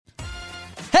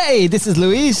Hey, this is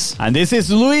Luis. And this is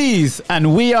Luis,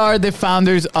 and we are the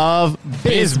founders of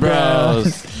Biz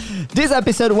Bros. This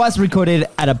episode was recorded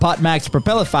at a PodMax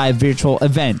Propellify virtual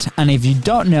event. And if you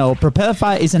don't know,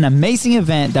 Propellify is an amazing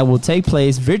event that will take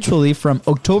place virtually from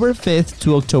October 5th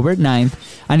to October 9th,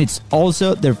 and it's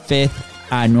also their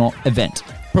 5th annual event.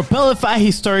 Propellify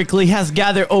historically has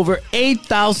gathered over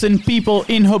 8,000 people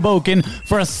in Hoboken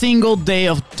for a single day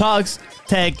of talks,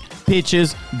 tech,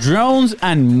 pitches, drones,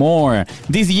 and more.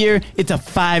 This year, it's a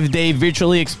 5-day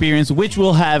virtual experience which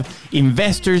will have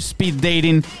investors speed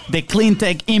dating, the Clean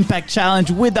Tech Impact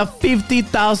Challenge with a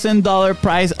 $50,000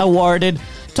 prize awarded,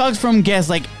 talks from guests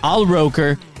like Al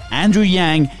Roker, Andrew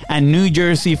Yang, and New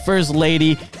Jersey First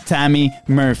Lady Tammy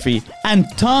Murphy, and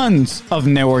tons of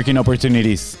networking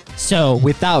opportunities. So,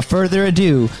 without further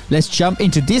ado, let's jump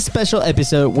into this special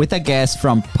episode with a guest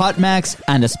from PodMax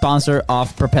and a sponsor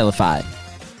of Propellify.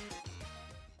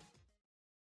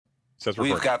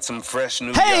 We've got some fresh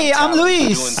new. Hey, I'm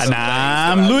Luis. And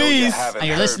I'm Luis. And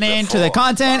you're listening to the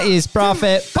Content is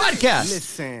Profit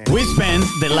podcast. We spent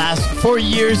the last 4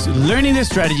 years learning the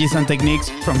strategies and techniques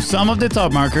from some of the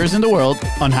top marketers in the world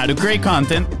on how to create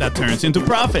content that turns into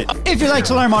profit. If you'd like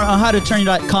to learn more on how to turn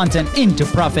that content into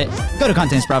profit, go to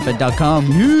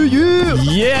contentisprofit.com.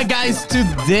 Yeah, guys,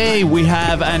 today we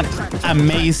have an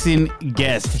amazing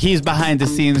guest. He's behind the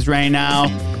scenes right now.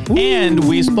 And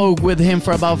we spoke with him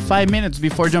for about 5 minutes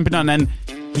before jumping on, and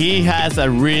he has a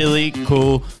really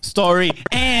cool story.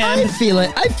 And I feel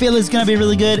it's going to be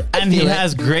really good. And he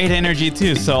has great energy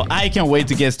too, so I can't wait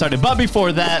to get started. But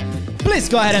before that, please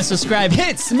go ahead and subscribe.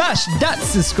 Smash that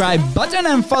subscribe button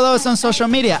and follow us on social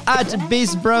media at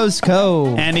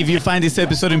BizBrosCo. And if you find this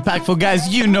episode impactful, guys,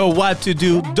 you know what to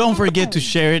do. Don't forget to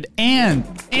share it and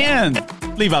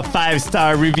leave a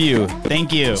 5-star review.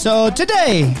 Thank you. So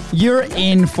today, you're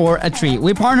in for a treat.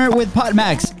 We partnered with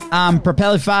PodMax and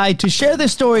Propellify to share the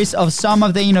stories of some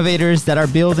of the innovators that are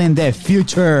building the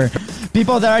future.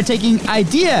 People that are taking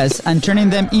ideas and turning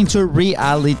them into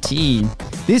reality.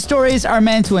 These stories are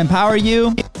meant to empower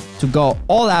you to go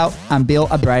all out and build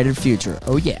a brighter future.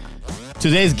 Oh yeah.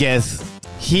 Today's guest,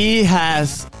 he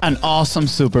has an awesome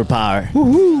superpower.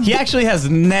 Woo-hoo. He actually has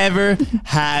never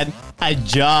had a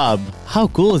job. How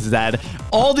cool is that?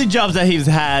 All the jobs that he's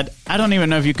had, I don't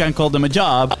even know if you can call them a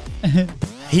job.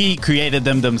 He created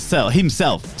them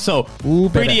himself. So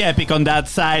pretty epic on that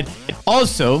side.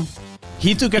 Also,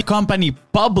 he took a company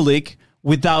public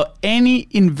without any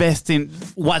investing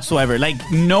whatsoever. Like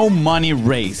no money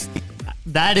raised.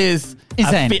 That is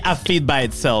a feat by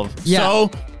itself. Yeah.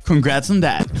 So congrats on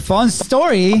that. Fun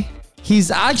story. He's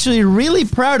actually really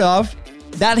proud of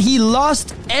that he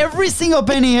lost every single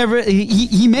penny ever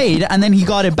he made, and then he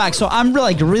got it back. So I'm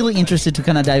really interested to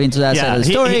kind of dive into that side of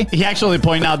the story. He actually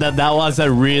pointed out that was a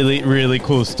really, really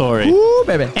cool story. Ooh,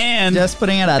 baby. And just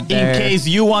putting it out there. In case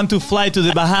you want to fly to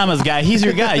the Bahamas, guy, he's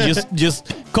your guy.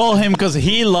 just call him because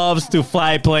he loves to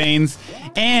fly planes.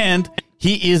 And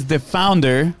he is the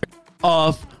founder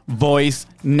of Voice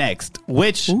Next,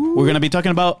 which we're going to be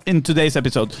talking about in today's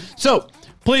episode. So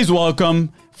please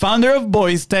welcome founder of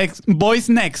Voice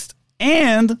Next,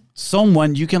 and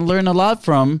someone you can learn a lot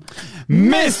from,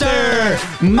 Mr.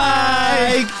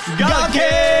 Mike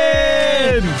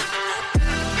Galkin.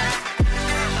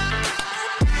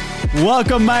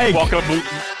 Welcome, Mike.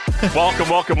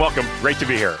 Welcome. Great to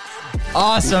be here.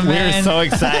 Awesome, man. We're so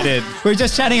excited. We're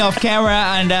just chatting off camera,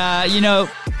 and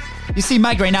you see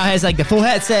Mike right now has like the full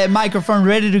headset, microphone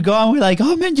ready to go, and we're like,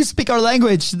 oh man, you speak our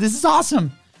language. This is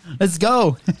awesome. Let's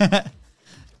go.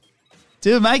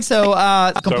 Dude, Mike,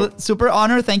 super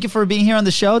honor. Thank you for being here on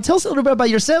the show. Tell us a little bit about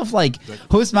yourself. Like,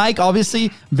 who's Mike?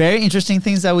 Obviously, very interesting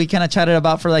things that we kind of chatted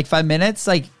about for like 5 minutes.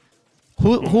 Like,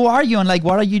 who are you and like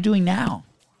what are you doing now?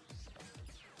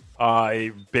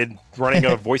 I've been running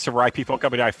a voice over IP phone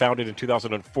company I founded in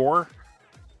 2004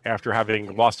 after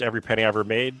having lost every penny I ever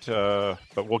made. But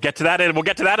we'll get to that in a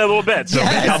little bit. So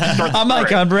yes.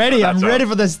 I'm ready. I'm ready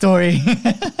for the story.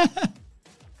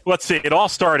 Let's see. It all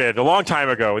started a long time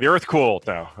ago. The earth cooled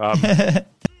now.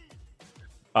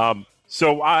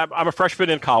 So I'm a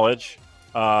freshman in college.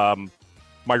 My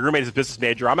roommate is a business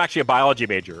major. I'm actually a biology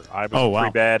major. I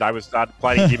was pre-med. I was not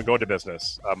planning to even go into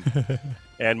business.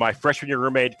 And my freshman year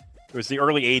roommate, it was the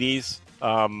early 80s.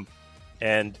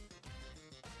 And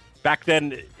back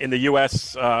then in the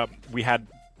U.S., we had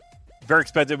very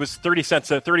expensive. It was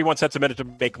 31 cents a minute to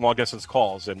make long distance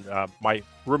calls, and my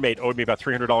roommate owed me about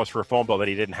 $300 for a phone bill that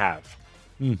he didn't have.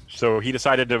 So he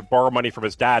decided to borrow money from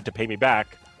his dad to pay me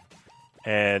back,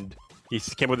 and he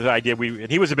came with this idea.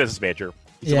 And he was a business major.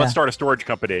 He said, let's start a storage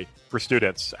company for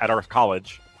students at our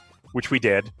college. which we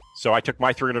did. So I took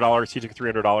my $300, he took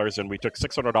 $300, and we took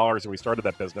 $600 and we started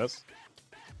that business.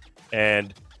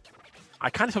 And I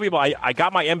kind of tell people I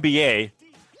got my MBA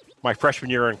my freshman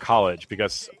year in college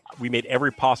because we made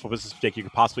every possible business mistake you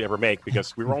could possibly ever make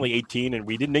because we were only 18 and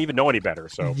we didn't even know any better.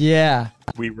 So yeah,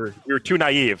 we were too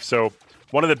naive. So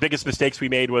one of the biggest mistakes we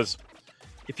made was,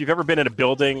 if you've ever been in a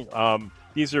building,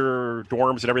 these are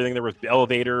dorms and everything. There were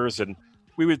elevators, and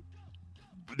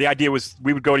the idea was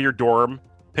we would go to your dorm,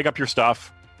 pick up your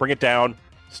stuff, bring it down,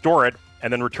 store it,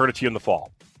 and then return it to you in the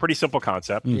fall. Pretty simple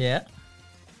concept. Yeah.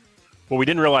 What we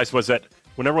didn't realize was that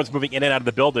when everyone's moving in and out of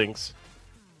the buildings,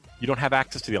 you don't have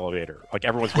access to the elevator. Like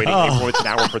everyone's waiting 8 minutes an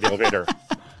hour for the elevator.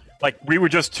 Like we were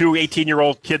just two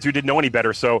 18-year-old kids who didn't know any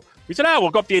better. So we said,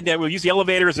 we'll go up we'll use the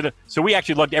elevators. And so we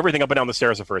actually lugged everything up and down the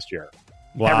stairs the first year.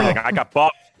 Wow. Everything. I got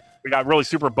buff. We got really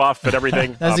super buff and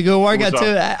everything. That's a good workout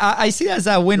too. I see that as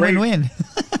a win-win-win.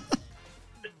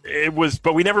 It was,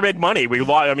 but we never made money. We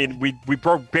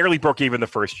barely broke even the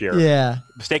first year. Yeah.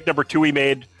 Mistake number 2 we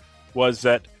made was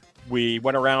that we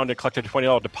went around and collected a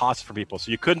 $20 deposit from people.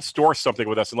 So you couldn't store something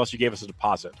with us unless you gave us a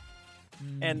deposit.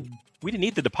 And we didn't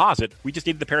need the deposit. We just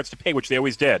needed the parents to pay, which they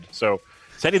always did. So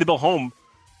sending the bill home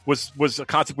was a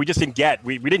concept we just didn't get.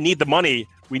 We didn't need the money.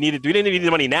 We didn't need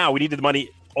the money now. We needed the money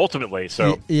ultimately.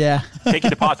 So yeah, taking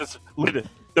deposits, the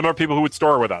number of people who would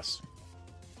store with us.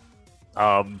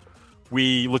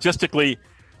 We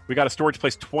got a storage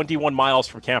place 21 miles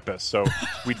from campus. So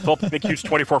we'd fill up a big, huge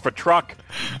 24-foot truck.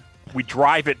 We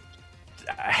drive it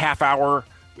a half hour.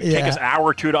 It'd take us an hour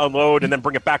or two to unload and then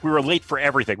bring it back. We were late for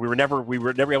everything. We were never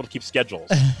able to keep schedules.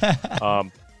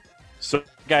 So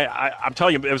I'm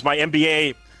telling you, it was my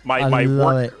MBA, my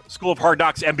work, School of Hard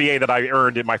Knocks MBA that I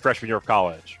earned in my freshman year of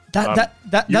college.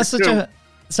 That's such a...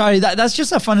 Sorry, that's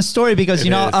just a fun story because, a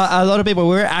lot of people,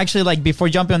 we're actually like, before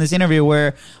jumping on this interview,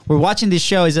 we're watching this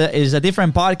show is a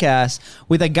different podcast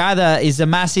with a guy that is a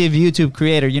massive YouTube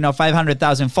creator,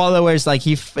 500,000 followers. Like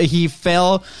he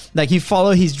followed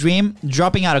his dream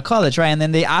dropping out of college, right? And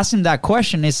then they asked him that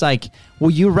question. It's like,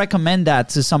 will you recommend that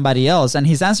to somebody else? And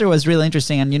his answer was really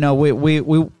interesting. And,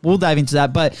 we'll dive into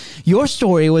that. But your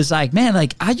story was like, man,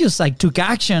 like I just like took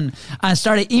action and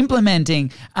started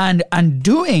implementing and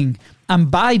doing. And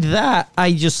by that,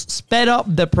 I just sped up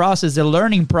the process, the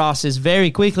learning process very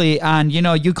quickly. And,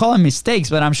 you call them mistakes,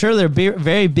 but I'm sure they're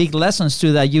very big lessons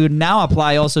too that you now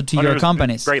apply also to your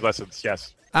companies. Great lessons,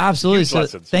 yes. Absolutely. So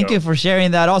lessons, thank you for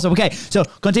sharing that also. Okay, so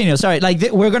continue. Sorry,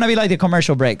 we're going to be like the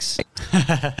commercial breaks.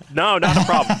 No, not a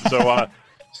problem.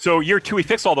 So year 2, we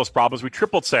fixed all those problems. We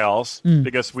tripled sales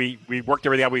because we worked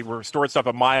everything out. We were storing stuff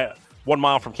 1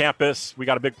 mile from campus. We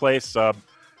got a big place.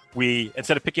 We,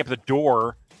 instead of picking up the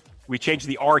door, we changed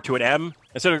the R to an M.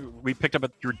 Instead of we picked up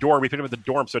at your door, we picked up at the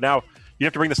dorm. So now you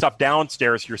have to bring the stuff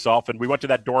downstairs yourself. And we went to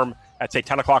that dorm at, say,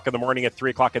 10 o'clock in the morning, at 3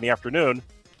 o'clock in the afternoon.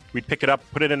 We'd pick it up,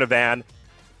 put it in a van.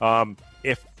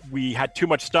 If we had too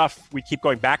much stuff, we'd keep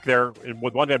going back there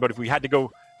with one van. But if we had to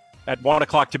go at 1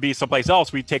 o'clock to be someplace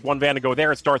else, we'd take one van and go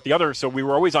there and start the other. So we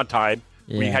were always on time.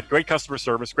 Yeah. We had great customer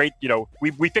service, great,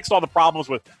 we fixed all the problems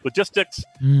with logistics,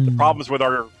 the problems with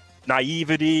our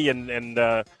naivety and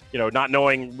not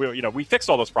knowing, we fixed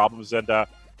all those problems. And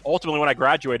ultimately, when I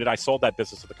graduated, I sold that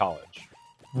business to the college.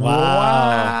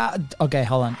 Wow. Okay,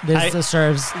 hold on. This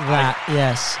deserves that.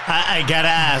 Yes. I gotta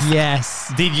ask.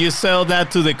 Yes. Did you sell that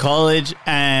to the college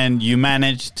and you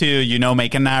managed to,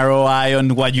 make an ROI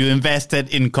on what you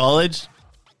invested in college?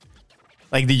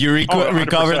 Like, did you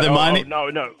recover the money? No.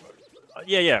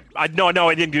 Yeah. I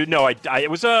didn't do. No, it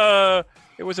was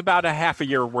about a half a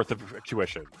year worth of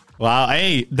tuition. Wow.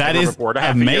 Hey, that is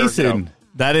amazing.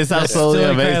 That is absolutely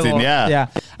amazing. Yeah.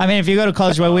 I mean, if you go to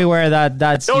college where we were,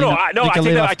 that's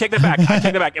I take that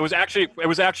back. It was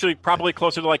actually probably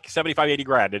closer to like 75, 80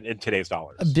 grand in today's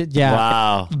dollars. Yeah.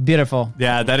 Wow. Beautiful.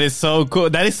 Yeah, that is so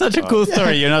cool. That is such a cool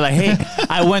story. Like, hey,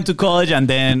 I went to college and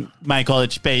then my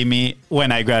college paid me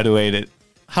when I graduated.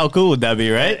 How cool would that be,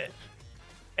 right?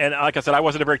 And like I said, I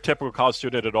wasn't a very typical college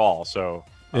student at all. So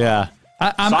yeah.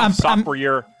 Sophomore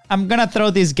year. I'm going to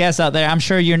throw this guess out there. I'm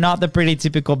sure you're not the pretty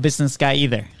typical business guy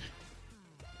either.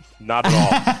 Not at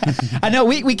all. I know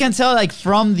we can tell like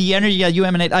from the energy that you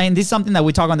emanate. I mean, this is something that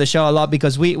we talk on the show a lot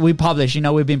because we publish,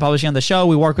 we've been publishing on the show.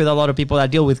 We work with a lot of people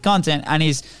that deal with content, and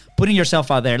it's putting yourself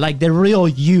out there, like the real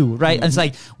you, right? Mm-hmm. And it's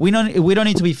like we don't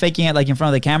need to be faking it like in front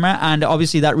of the camera. And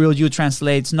obviously that real you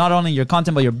translates not only your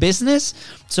content but your business.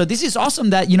 So this is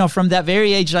awesome that from that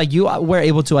very age, like you were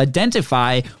able to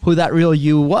identify who that real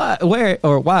you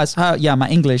was. My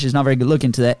English is not very good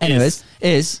looking today. Anyways,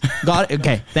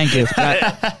 okay, thank you.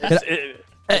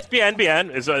 It's BN.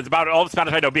 It's about all the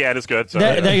Spanish I know. BN is good. So,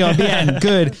 there you go. BN,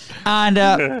 good.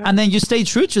 And then you stay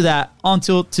true to that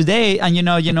until today. And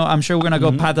I'm sure we're gonna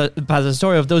go past the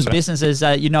story of those businesses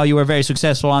that you were very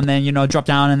successful, and then dropped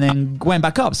down and then went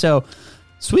back up. So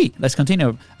sweet. Let's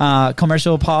continue.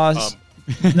 Commercial pause.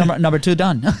 Number 2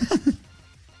 done.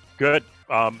 Good.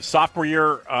 Sophomore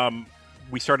year,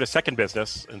 we started a second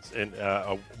business in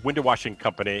a window washing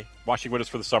company, washing windows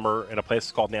for the summer in a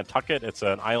place called Nantucket. It's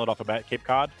an island off of Cape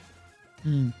Cod.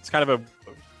 It's kind of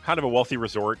a wealthy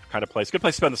resort kind of place. Good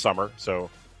place to spend the summer. So,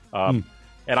 and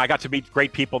I got to meet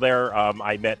great people there.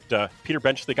 I met Peter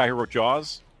Bench, the guy who wrote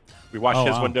Jaws. We washed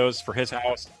his windows for his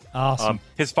house. Awesome.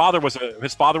 His father was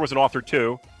an author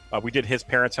too. We did his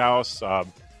parents' house.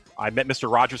 I met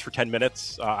Mr. Rogers for 10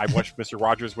 minutes. I watched Mr.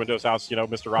 Rogers' Windows house.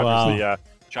 Mr. Rogers, the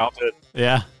childhood.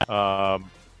 Yeah.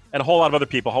 And a whole lot of other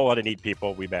people, a whole lot of neat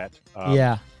people we met.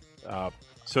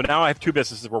 So now I have 2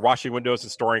 businesses. We're washing windows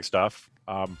and storing stuff.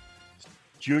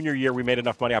 Junior year, we made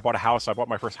enough money. I bought a house. I bought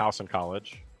my first house in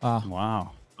college.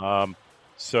 Wow.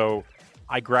 So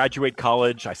I graduate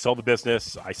college. I sell the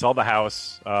business. I sell the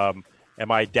house. And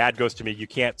my dad goes to me, "You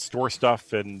can't store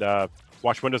stuff and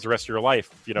wash windows the rest of your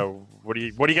life. What are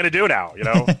you going to do now?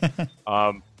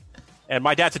 And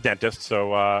my dad's a dentist,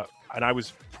 so and I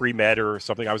was pre-med or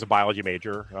something. I was a biology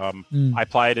major. I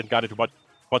applied and got into a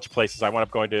bunch of places. I wound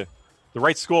up going to the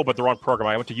right school, but the wrong program.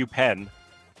 I went to UPenn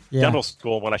dental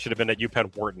school when I should have been at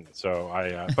UPenn Wharton. So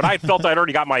but I felt I'd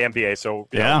already got my MBA. So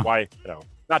why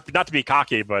not to be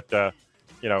cocky, but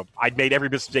I'd made every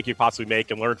business mistake you possibly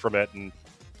make and learned from it. And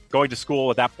going to school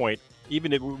at that point,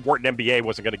 even at Wharton MBA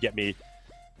wasn't going to get me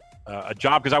a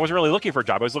job because I wasn't really looking for a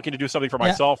job. I was looking to do something for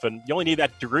myself, and you only need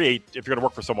that degree if you're going to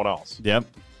work for someone else. Yep.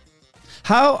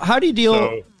 How do you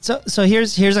deal? So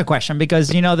here's a question, because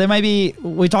there might be,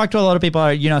 we talk to a lot of people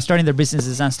starting their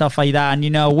businesses and stuff like that, and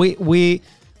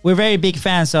we're very big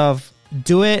fans of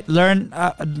do it, learn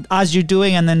as you're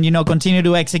doing, and then continue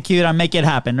to execute and make it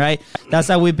happen, right? That's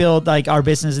how we build our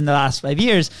business in the last 5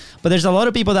 years. But there's a lot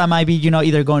of people that might be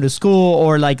either going to school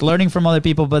or learning from other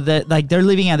people, but they're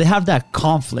living and they have that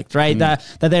conflict, right? That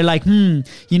they're like,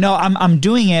 I'm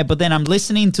doing it, but then I'm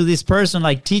listening to this person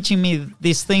teaching me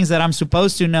these things that I'm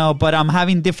supposed to know, but I'm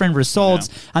having different results,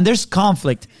 and there's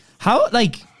conflict. How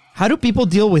do people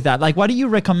deal with that? What do you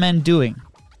recommend doing?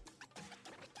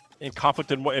 In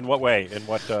conflict in what way? In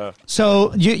what?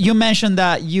 So you mentioned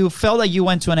that you felt like you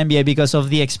went to an MBA because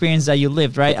of the experience that you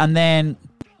lived, right? And then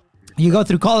you go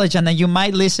through college, and then you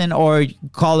might listen or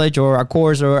college or a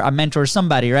course or a mentor or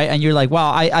somebody, right? And you're like,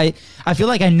 wow, I feel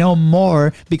like I know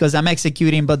more because I'm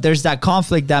executing, but there's that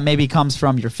conflict that maybe comes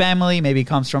from your family, maybe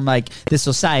comes from the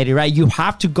society, right? You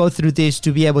have to go through this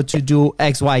to be able to do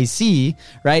X, Y, Z,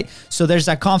 right? So there's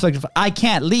that conflict of I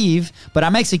can't leave, but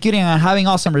I'm executing and having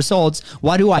awesome results.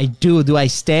 What do I do? Do I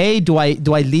stay? Do I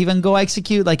leave and go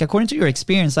execute? According to your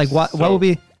experience, what would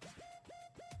be?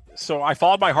 So I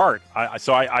followed my heart.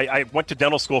 I went to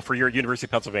dental school for a year at University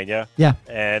of Pennsylvania. Yeah.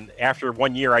 And after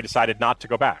 1 year, I decided not to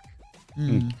go back.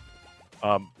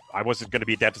 I wasn't going to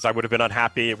be a dentist. I would have been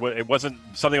unhappy. It wasn't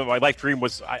something that my life dream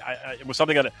was. It was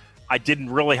something that I didn't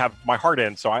really have my heart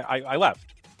in. So I left.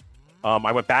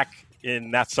 I went back in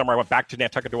that summer. I went back to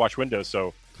Nantucket to wash windows.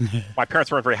 So my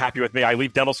parents weren't very happy with me. I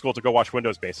leave dental school to go wash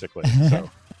windows, basically. So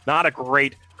not a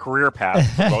great career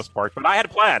path for the most part. But I had a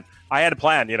plan.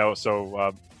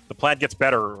 So the plan gets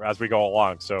better as we go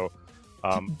along. So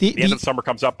the end of the summer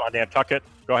comes up on Nantucket.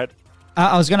 Go ahead.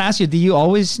 I was going to ask you, do you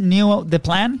always knew the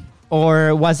plan?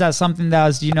 Or was that something that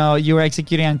was, you were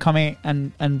executing and coming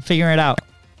and figuring it out?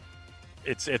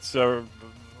 It's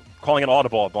calling an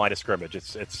audible at the line of scrimmage.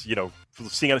 It's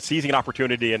seizing an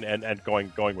opportunity and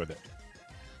going with it.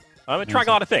 I'm trying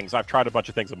a lot of things. I've tried a bunch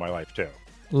of things in my life too.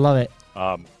 Love it.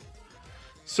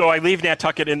 So I leave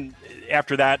Nantucket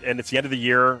after that, and it's the end of the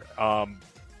year.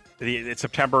 It's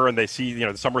September, and they see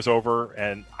the summer's over,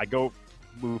 and I go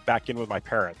move back in with my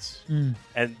parents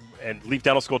and leave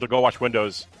dental school to go wash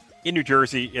windows in New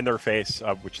Jersey in their face,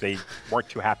 which they weren't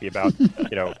too happy about.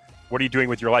 What are you doing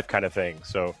with your life, kind of thing.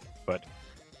 So, but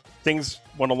things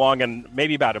went along, and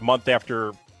maybe about a month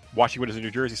after washing windows in New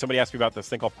Jersey, somebody asked me about this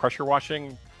thing called pressure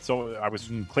washing. So I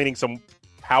was cleaning some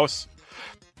house,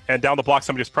 and down the block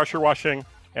somebody was pressure washing,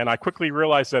 and I quickly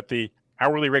realized that the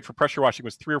hourly rate for pressure washing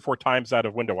was 3 or 4 times that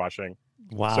of window washing.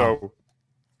 Wow. So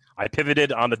I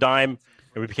pivoted on the dime,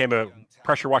 and we became a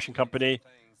pressure washing company,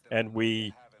 and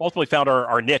we ultimately found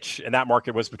our niche in that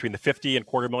market was between the $50,000 and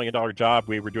 $250,000 job.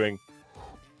 We were doing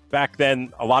back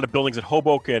then a lot of buildings in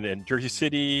Hoboken and Jersey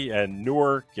City and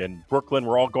Newark and Brooklyn.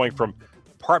 We're all going from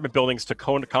apartment buildings to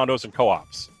condos and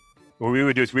co-ops. What we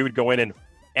would do is we would go in and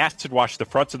acid wash the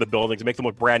fronts of the buildings and make them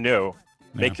look brand new.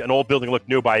 Make an old building look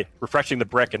new by refreshing the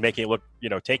brick and making it look,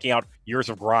 taking out years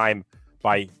of grime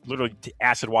by literally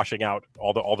acid washing out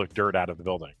all the dirt out of the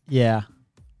building. Yeah.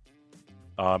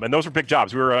 And those were big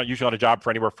jobs. We were usually on a job for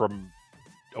anywhere from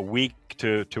a week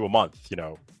to a month,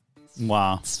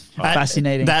 Wow.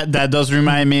 Fascinating. That does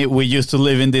remind me, we used to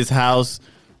live in this house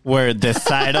where the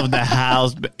side of the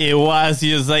house, it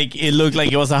looked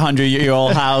like it was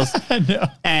 100-year-old house.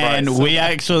 And we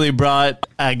actually brought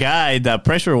a guy that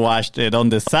pressure washed it on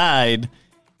the side.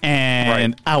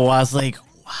 And I was like,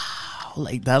 wow,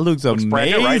 like that looks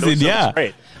amazing. New, right? Yeah.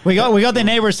 Great. We got the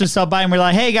neighbors to stop by and we're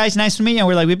like, hey guys, nice to meet you. And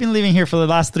we're like, we've been living here for the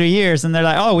last 3 years. And they're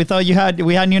like, oh, we thought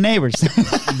we had new neighbors.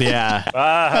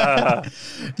 Yeah.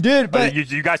 Dude, but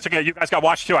you guys got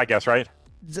watched too, I guess, right?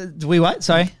 We what?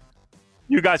 Sorry?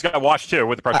 You guys got washed too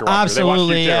with the pressure washer.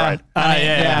 Absolutely, they watched you too, right?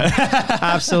 Yeah.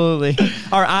 Absolutely.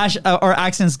 Our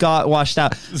accents got washed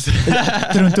out.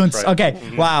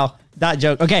 Okay. Wow. That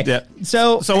joke. Okay. Yeah.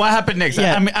 So what happened next?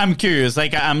 Yeah. I'm curious.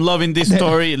 Like, I'm loving this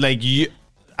story. Like,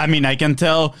 I can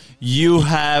tell you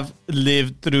have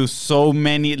lived through so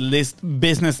many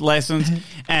business lessons,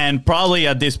 and probably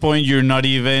at this point you're not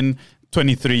even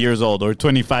 23 years old or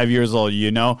 25 years old,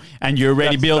 and you're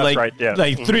already built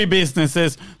three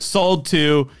businesses, sold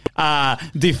to,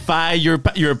 defy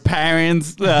your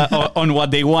parents on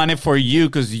what they wanted for you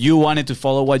because you wanted to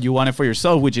follow what you wanted for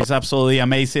yourself, which is absolutely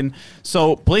amazing.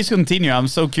 So please continue. I'm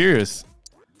so curious.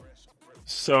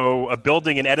 So a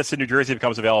building in Edison, New Jersey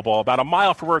becomes available about a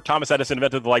mile from where Thomas Edison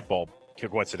invented the light bulb,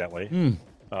 coincidentally.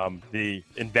 The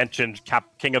invention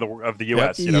king of the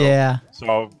U.S. Yeah.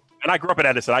 So, and I grew up in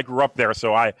Edison. I grew up there,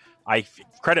 so I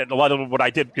credit a lot of what I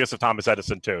did because of Thomas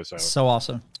Edison too. So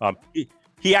awesome.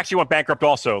 He actually went bankrupt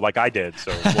also, like I did.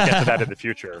 So we'll get to that in the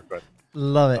future. But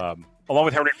love it. Along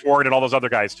with Henry Ford and all those other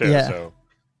guys too. Yeah. So,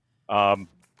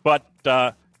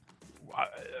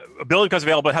 a building becomes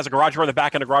available. It has a garage door in the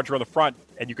back and a garage door in the front,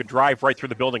 and you could drive right through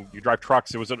the building. You drive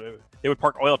trucks. They would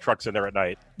park oil trucks in there at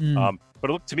night. But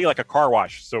it looked to me like a car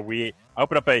wash. So I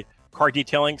opened up a car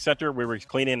detailing center. We were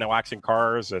cleaning and waxing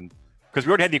cars, and because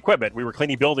we already had the equipment, we were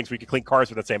cleaning buildings. We could clean cars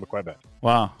with that same equipment.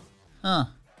 Wow. Huh.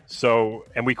 So,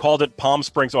 and we called it Palm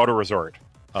Springs Auto Resort.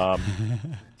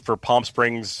 For Palm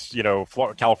Springs,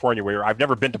 California, where I've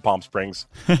never been to Palm Springs.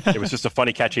 It was just a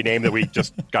funny, catchy name that we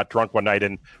just got drunk one night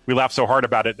and we laughed so hard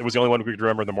about it. It was the only one we could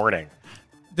remember in the morning.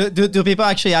 Do people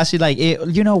actually ask you like,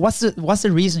 what's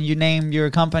the reason you named your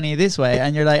company this way?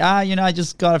 And you're like, I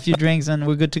just got a few drinks and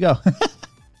we're good to go.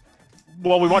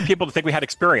 Well, we want people to think we had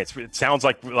experience. It sounds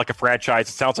like a franchise.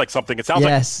 It sounds like something. It sounds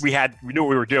like we knew what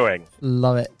we were doing.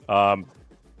 Love it.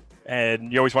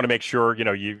 And you always want to make sure,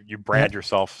 you brand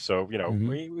yourself. So,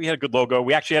 we had a good logo.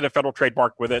 We actually had a federal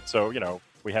trademark with it. So,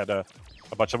 we had a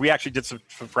bunch of, we actually did some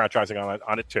franchising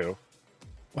on it too.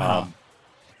 Wow.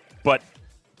 But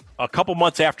a couple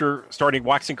months after starting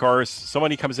waxing cars,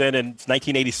 somebody comes in, and it's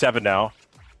 1987 now,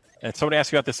 and somebody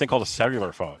asks me about this thing called a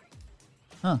cellular phone.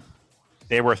 Huh.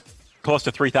 They were close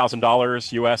to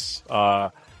 $3,000 US.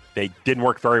 They didn't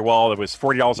work very well. It was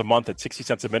 $40 a month at 60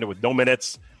 cents a minute with no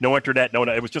minutes, no internet,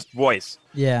 it was just voice.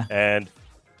 Yeah. And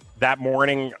that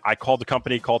morning, I called the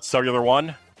company called Cellular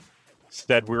One,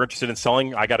 said we're interested in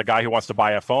selling. I got a guy who wants to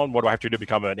buy a phone. What do I have to do to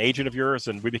become an agent of yours?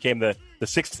 And we became the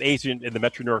sixth agent in the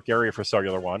Metro New York area for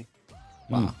Cellular One.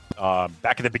 Wow.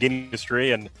 Back in the beginning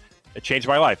industry, and it changed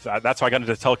my life. That's how I got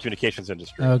into the telecommunications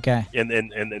industry. Okay. In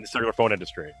the cellular phone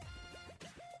industry.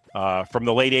 From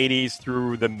the late 80s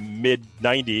through the mid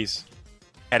 90s,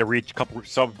 had to reach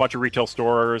a bunch of retail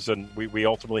stores, and we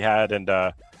ultimately had, and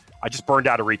I just burned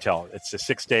out of retail. It's a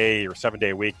 6-day or 7-day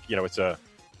a week. I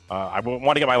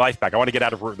want to get my life back. I want to get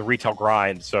out of the retail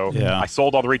grind. So I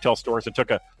sold all the retail stores and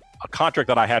took a contract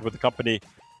that I had with a company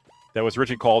that was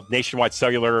originally called Nationwide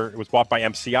Cellular. It was bought by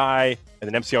MCI, and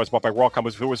then MCI was bought by WorldCom.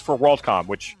 It was for WorldCom,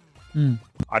 which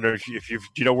I don't know do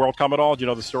you know WorldCom at all? Do you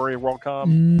know the story of WorldCom?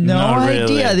 No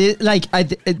really.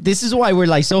 idea. This is why we're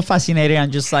like so fascinated and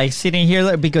just like sitting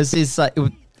here because it's like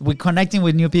we're connecting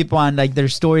with new people and like their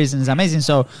stories, and it's amazing.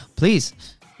 So please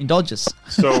indulge us.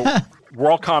 So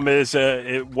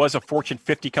WorldCom was a Fortune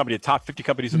 50 company, the top 50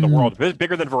 companies in the world,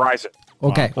 bigger than Verizon.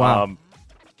 Okay, wow.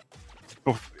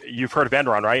 You've heard of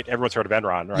Enron, right? Everyone's heard of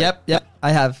Enron, right? Yep,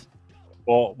 I have.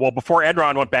 Well, before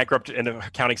Enron went bankrupt in an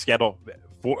accounting scandal,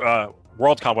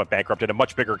 WorldCom went bankrupt in a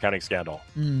much bigger accounting scandal.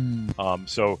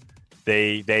 So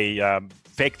they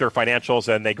fake their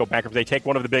financials and they go bankrupt. They take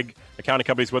one of the big accounting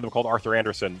companies with them called Arthur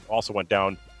Andersen, also went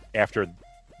down after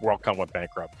WorldCom went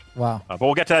bankrupt. Wow. But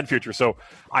we'll get to that in the future. So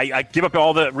I give up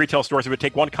all the retail stores. It would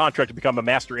take one contract to become a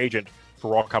master agent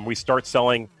for WorldCom. We start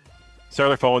selling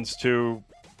cellular phones to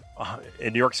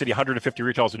in New York City, 150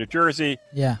 retailers in New Jersey.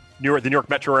 Yeah. The New York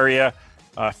metro area,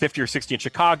 50 or 60 in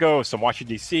Chicago, some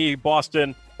Washington, D.C.,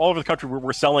 Boston, all over the country.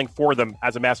 We're selling for them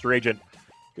as a master agent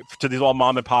to these all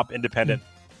mom and pop independent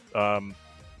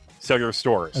cellular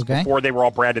stores. Okay. Before they were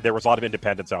all branded, there was a lot of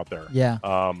independents out there.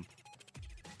 Yeah.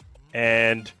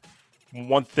 And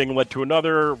one thing led to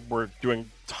another. We're doing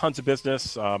tons of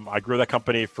business. I grew that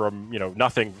company from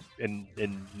nothing in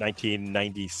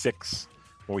 1996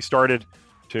 when we started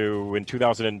to in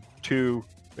 2002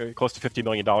 close to $50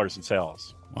 million in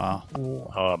sales.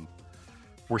 Wow.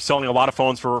 We're selling a lot of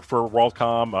phones for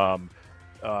WorldCom.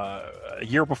 A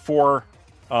year before,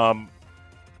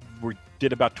 we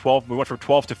did about 12. We went from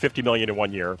 12 to 50 million in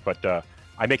 1 year. But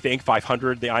I make the Inc.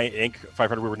 500. The Inc.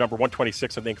 500. We were number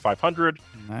 126 on the Inc. 500.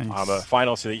 Nice. I'm a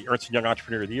finalist in the Ernst & Young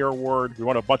Entrepreneur of the Year award. We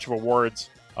won a bunch of awards.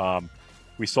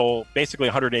 We sold basically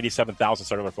 187,000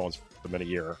 cellular phones for them in a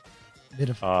year.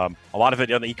 Beautiful. A lot of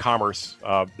it on e-commerce.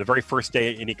 The very first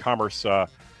day in e-commerce, what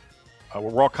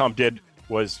WorldCom did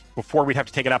was before we'd have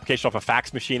to take an application off a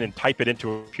fax machine and type it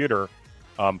into a computer,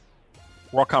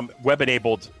 WorldCom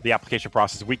web-enabled the application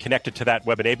process. We connected to that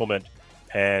web enablement,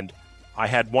 and I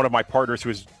had one of my partners who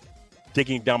was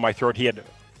digging down my throat. He had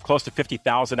close to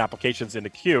 50,000 applications in the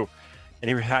queue, and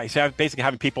he was basically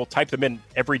having people type them in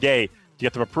every day to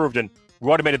get them approved, and we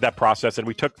automated that process, and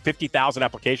we took 50,000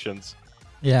 applications.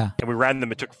 Yeah. And we ran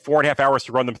them. It took 4.5 hours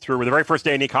to run them through. The very first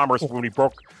day in e-commerce, when we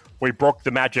broke the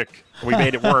magic and we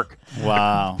made it work.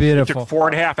 Wow. Beautiful. It took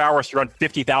 4.5 hours to run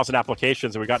 50,000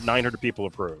 applications, and we got 900 people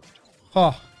approved.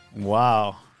 Oh.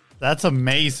 Wow. That's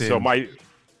amazing. So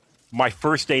my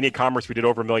first day in e-commerce, we did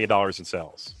over $1 million in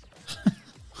sales.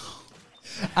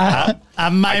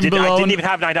 I'm mind blown. I didn't even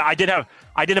have 900. I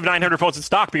did have 900 phones in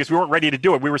stock because we weren't ready to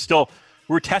do it. We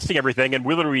were testing everything, and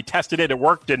we literally tested it. It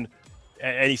worked, and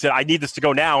he said, "I need this to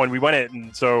go now," and we went it.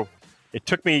 And so it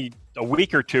took me a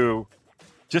week or two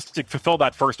just to fulfill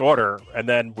that first order, and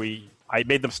then I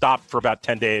made them stop for about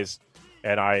 10 days,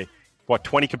 and I bought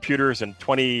 20 computers and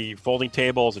 20 folding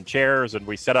tables and chairs, and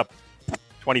we set up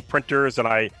 20 printers, and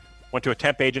I went to a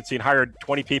temp agency and hired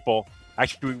 20 people.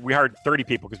 Actually, we hired 30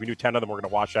 people because we knew 10 of them were going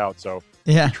to wash out. So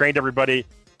we trained everybody,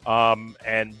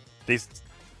 and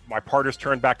my partners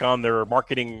turned back on their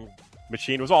marketing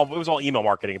machine. It was all email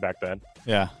marketing back then.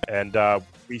 Yeah. And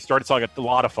we started selling a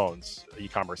lot of phones,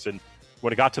 e-commerce. And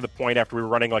when it got to the point after we were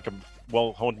running like a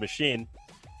well-honed machine,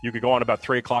 you could go on about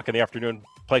 3 o'clock in the afternoon,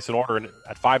 place an order, and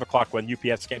at 5 o'clock when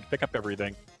UPS came to pick up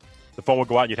everything, the phone would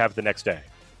go out and you'd have it the next day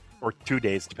or 2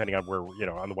 days, depending on where,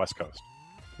 on the West Coast.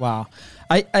 Wow.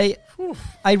 I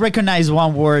recognize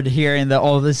one word here in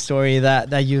all this story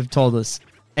that you've told us.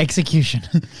 Execution.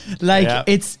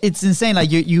 It's insane.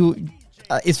 Like you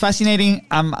it's fascinating.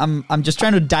 I'm just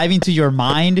trying to dive into your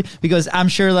mind because I'm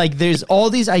sure like there's all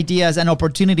these ideas and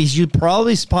opportunities. You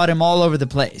probably spot them all over the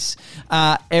place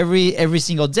every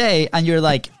single day, and you're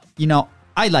like,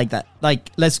 I like that. Like,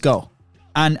 let's go,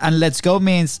 and let's go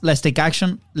means let's take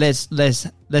action. Let's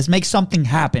make something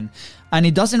happen, and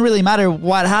it doesn't really matter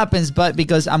what happens, but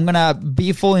because I'm gonna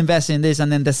be full invested in this,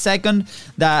 and then the second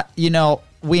that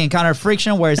we encounter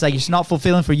friction where it's like it's not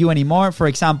fulfilling for you anymore, for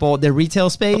example, the retail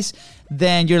space,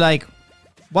 then you're like,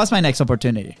 what's my next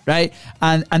opportunity, right?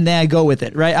 And then I go with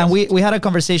it, right? Yes. And we had a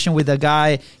conversation with a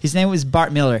guy, his name was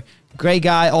Bart Miller. Great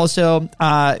guy, also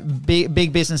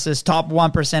big businesses, top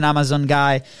 1% Amazon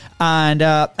guy. And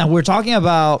we're talking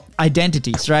about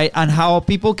identities, right? And how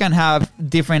people can have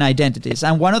different identities.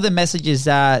 And one of the messages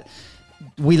that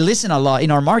we listen a lot in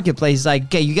our marketplace, like,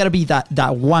 okay, you got to be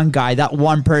that one guy, that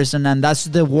one person, and that's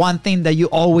the one thing that you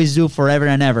always do forever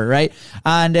and ever, right?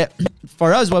 And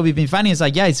for us, what we've been finding is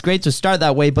like, yeah, it's great to start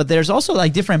that way, but there's also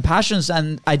like different passions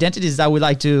and identities that we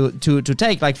like to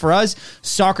take. Like for us,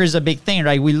 soccer is a big thing,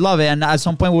 right? We love it, and at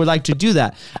some point we would like to do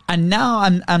that. And now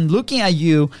I'm looking at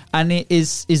you, and it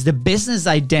is the business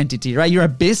identity, right? You're a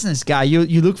business guy.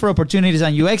 You look for opportunities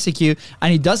and you execute,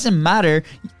 and it doesn't matter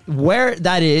where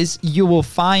that is, you will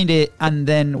find it, and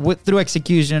then through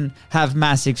execution have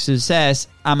massive success.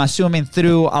 I'm assuming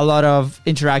through a lot of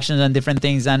interactions and different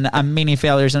things and mini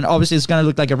failures, and obviously it's going to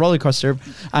look like a roller coaster,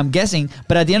 I'm guessing,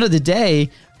 but at the end of the day,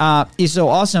 it's so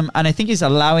awesome, and I think it's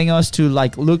allowing us to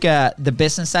like look at the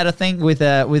business side of things with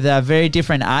a very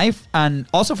different eye, and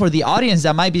also for the audience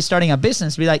that might be starting a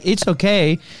business, be like, it's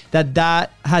okay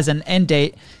that has an end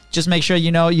date. Just make sure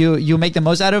you make the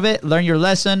most out of it, learn your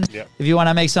lesson. Yep. If you want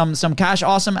to make some cash,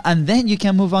 awesome, and then you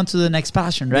can move on to the next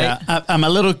passion, right? Yeah, I'm a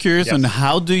little curious on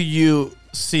how do you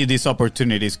see these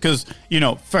opportunities? Because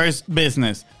first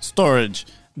business, storage,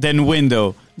 then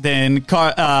window, then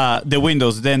the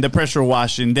windows, then the pressure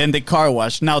washing, then the car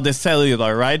wash, now the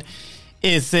cellular, right?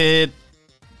 Is it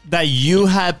that you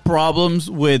had problems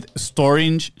with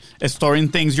storing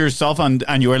things yourself, and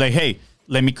you were like, hey,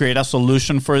 let me create a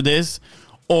solution for this?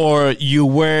 Or you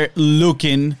were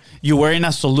in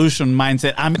a solution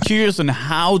mindset? I'm curious on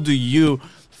how do you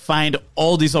find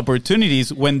all these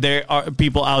opportunities when there are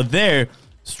people out there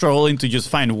struggling to just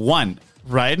find one,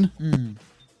 right?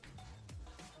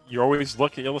 You're always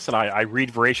looking. Listen, I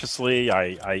read voraciously.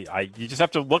 You just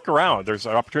have to look around. There's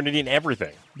an opportunity in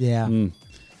everything. Yeah.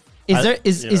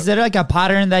 Is there like a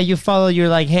pattern that you follow? You're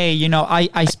like, hey,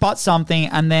 I spot something,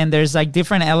 and then there's like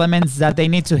different elements that they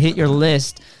need to hit your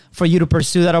list for you to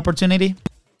pursue that opportunity?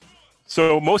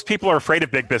 So most people are afraid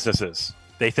of big businesses.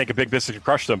 They think a big business can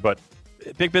crush them, but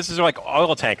big businesses are like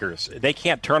oil tankers. They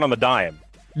can't turn on the dime.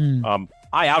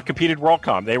 I outcompeted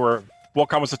WorldCom.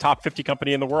 WorldCom was the top 50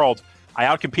 company in the world. I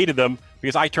outcompeted them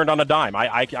because I turned on a dime.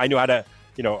 I knew how to,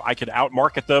 I could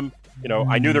outmarket them.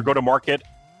 I knew their go-to-market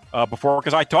before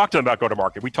because I talked to them about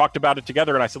go-to-market. We talked about it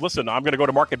together, and I said, listen, I'm going to go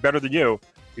to market better than you.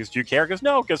 Because do you care? He goes,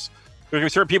 no, because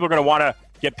certain people are going to want to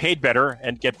get paid better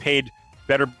and get paid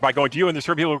better by going to you, and there's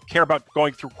certain people who care about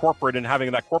going through corporate and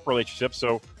having that corporate relationship.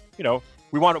 So,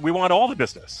 we want all the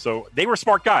business. So they were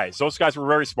smart guys. Those guys were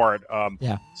very smart.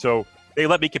 So they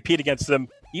let me compete against them,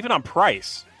 even on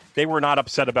price. They were not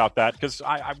upset about that because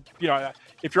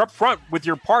if you're upfront with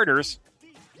your partners,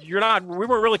 we weren't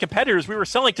really competitors. We were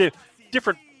selling to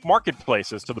different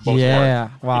marketplaces to the most part. Yeah.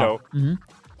 Wow.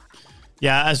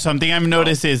 Yeah. Something I've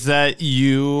noticed is that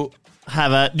you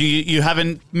have you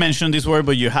haven't mentioned this word,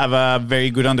 but you have a very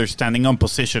good understanding on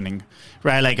positioning,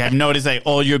 right? Like I've noticed that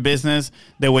all your business,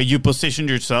 the way you position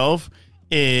yourself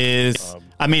is,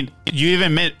 you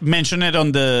even mentioned it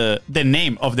on the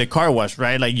name of the car wash,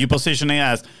 right? Like you position it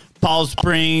as Paul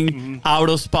Spring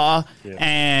Auto Spa. Yeah.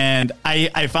 And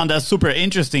I found that super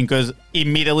interesting because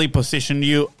immediately positioned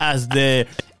you as the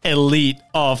elite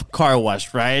of car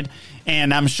wash, right?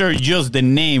 And I'm sure just the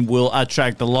name will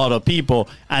attract a lot of people.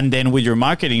 And then with your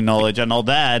marketing knowledge and all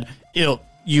that,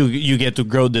 you get to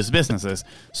grow these businesses.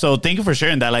 So thank you for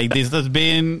sharing that. Like this has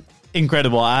been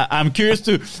incredible. I'm curious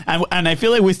to, and I feel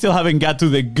like we still haven't got to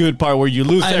the good part where you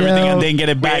lose everything and then get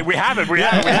it back. We haven't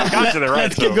got to there,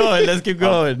 right? Let's keep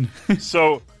going.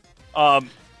 So,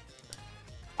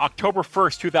 October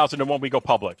 1st, 2001, we go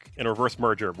public in a reverse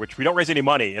merger, which we don't raise any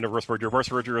money in a reverse merger.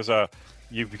 Reverse merger is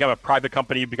you become a private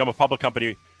company, you become a public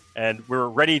company, and we're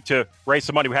ready to raise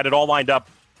some money. We had it all lined up,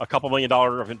 a couple $1 million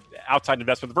of outside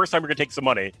investment. The first time we were going to take some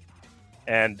money,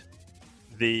 and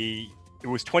it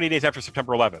was 20 days after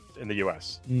September 11th in the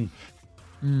U.S.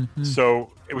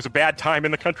 So it was a bad time in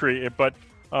the country, but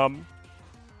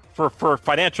for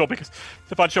financial, because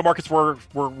the financial markets were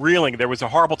reeling. There was a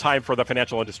horrible time for the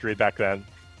financial industry back then.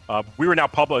 We were now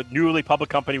newly public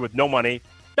company with no money.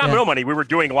 No money. We were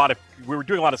doing a lot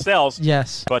of sales.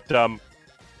 Yes, but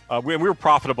we were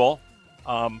profitable.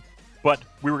 But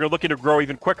we were looking to grow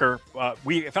even quicker.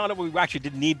 We found out we actually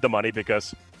didn't need the money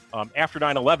because after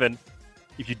 9/11,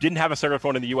 if you didn't have a cellular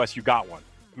phone in the U.S., you got one.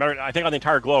 I think on the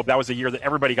entire globe, that was the year that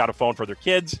everybody got a phone for their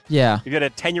kids. Yeah. If you had a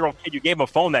 10-year-old kid, you gave him a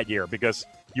phone that year because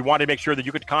you wanted to make sure that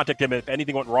you could contact him if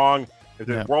anything went wrong, if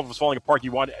the world was falling apart.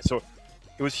 So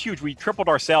it was huge. We tripled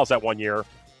our sales that one year,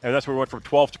 and that's where we went from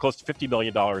 12 to close to $50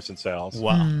 million in sales.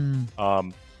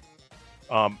 Wow.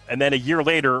 And then a year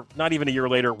later, not even a year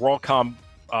later, WorldCom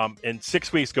in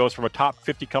 6 weeks goes from a top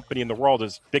 50 company in the world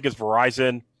as big as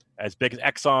Verizon, as big as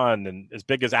Exxon, and as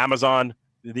big as Amazon.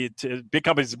 The big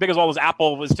companies, as big as all those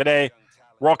Apple is today.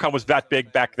 WorldCom was that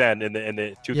big back then in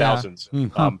the 2000s.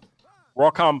 Yeah.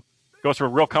 WorldCom goes from a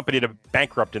real company to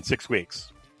bankrupt in 6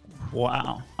 weeks.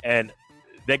 Wow. And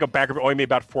they go bankrupt, owing me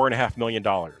about $4.5 million.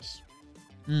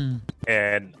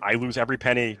 And I lose every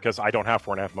penny because I don't have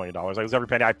 $4.5 million. I lose every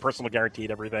penny. I personally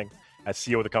guaranteed everything as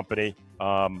CEO of the company.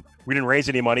 We didn't raise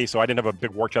any money, so I didn't have a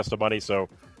big war chest of money. So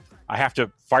I have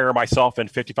to fire myself and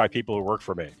 55 people who worked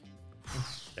for me.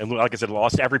 And like I said,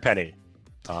 lost every penny.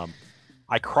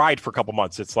 I cried for a couple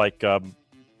months. It's like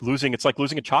losing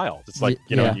a child. It's like,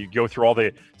 you go through all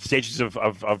the stages of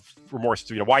remorse.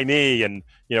 Why me? And,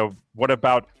 what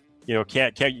about,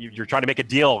 can't you're trying to make a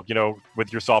deal,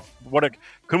 with yourself.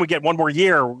 Couldn't we get one more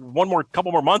year,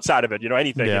 couple more months out of it?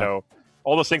 Anything,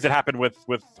 all those things that happen with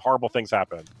horrible things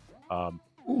happen.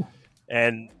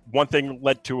 And one thing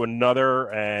led to another.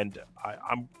 And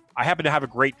I happen to have a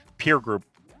great peer group.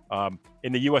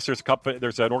 In the U.S.,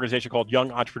 there's an organization called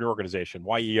Young Entrepreneur Organization,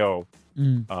 YEO.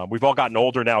 We've all gotten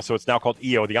older now, so it's now called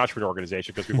EO, the Entrepreneur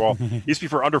Organization, because we've all used to be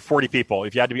for under 40 people.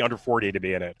 If you had to be under 40 to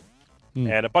be in it,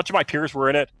 and a bunch of my peers were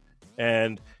in it,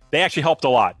 and they actually helped a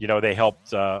lot. They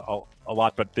helped a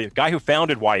lot. But the guy who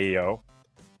founded YEO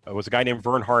was a guy named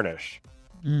Vern Harnish.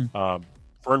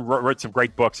 Vern wrote some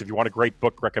great books. If you want a great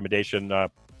book recommendation,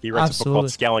 he writes a book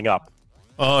called Scaling Up.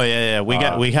 Oh yeah.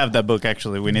 We have that book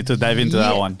actually. We need to dive into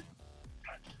that one.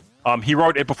 He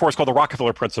wrote it before. It's called the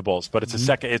Rockefeller Principles, but it's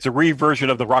it's a reversion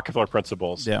of the Rockefeller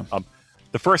Principles. Yeah.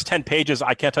 The first 10 pages,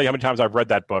 I can't tell you how many times I've read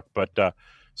that book, but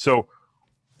so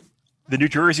the New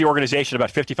Jersey organization,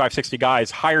 about 55, 60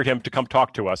 guys, hired him to come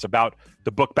talk to us about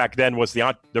the book. Back then was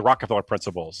the Rockefeller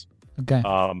Principles. Okay.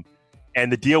 And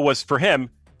the deal was for him,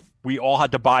 we all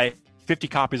had to buy 50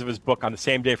 copies of his book on the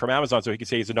same day from Amazon so he could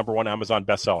say he's the #1 Amazon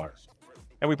bestseller.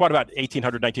 And we bought about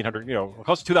 1,800, 1,900,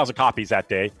 close to 2,000 copies that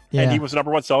day. Yeah. And he was the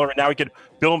 #1 seller, and now he could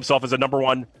bill himself as a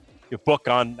 #1 book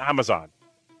on Amazon.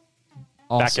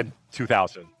 Awesome. Back in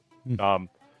 2000.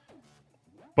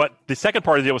 But the second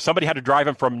part of the deal was somebody had to drive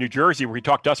him from New Jersey, where he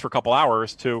talked to us for a couple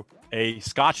hours, to a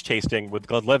Scotch tasting with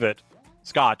Glenlivet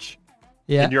Scotch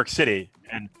in New York City.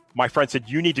 And my friend said,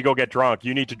 you need to go get drunk.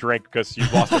 You need to drink because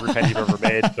you've lost every penny you've ever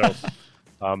made.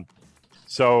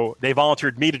 So they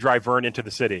volunteered me to drive Vern into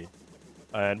the city.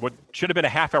 And what should have been a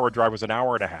half-hour drive was an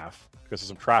hour and a half because of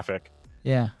some traffic.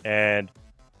 Yeah. And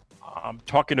I'm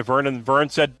talking to Vern, and Vern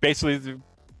said basically,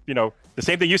 the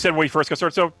same thing you said when we first got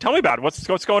started. So tell me about it.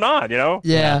 What's going on,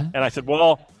 Yeah. And I said,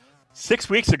 well, 6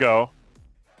 weeks ago,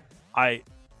 I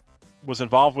was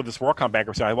involved with this WorldCom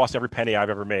bankruptcy. I lost every penny I've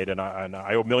ever made, and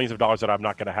I owe millions of dollars that I'm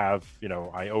not going to have.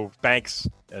 I owe banks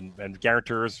and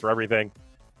guarantors for everything.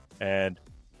 And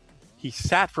he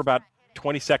sat for about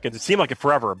 20 seconds. It seemed like it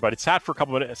forever, but it sat for a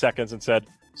couple of seconds and said,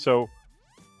 so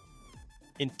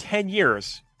in 10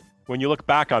 years, when you look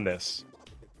back on this,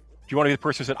 do you want to be the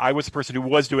person who said, I was the person who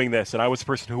was doing this, and I was the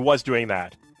person who was doing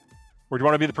that? Or do you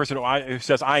want to be the person who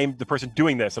says, I am the person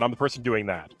doing this, and I'm the person doing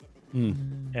that?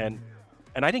 And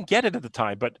I didn't get it at the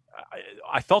time, but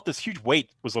I felt this huge weight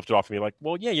was lifted off of me. Like,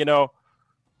 well, yeah,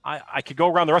 I could go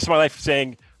around the rest of my life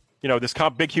saying, this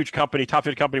big, huge company, top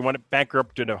 50 company went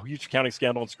bankrupt in a huge accounting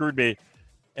scandal and screwed me,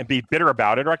 and be bitter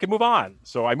about it, or I could move on.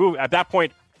 So at that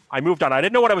point, I moved on. I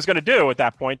didn't know what I was going to do at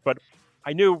that point, but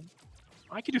I knew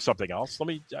I could do something else. Let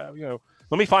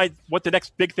me find what the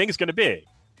next big thing is going to be.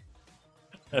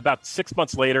 And about 6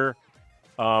 months later,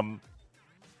 I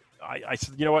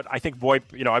said, you know what? I think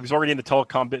VoIP. I was already in the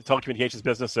telecommunications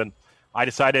business, and I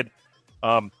decided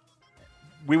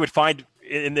we would find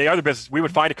in the other business, we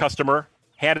would find a customer,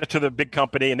 hand it to the big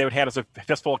company, and they would hand us a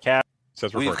fistful of cash.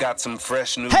 We've got some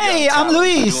fresh new. Hey, I'm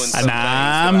Luis. And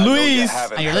I'm Luis.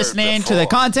 And you're listening to the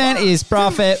Content is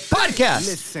Profit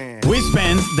podcast. We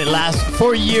spent the last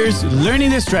 4 years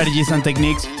learning the strategies and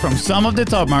techniques from some of the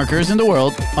top marketers in the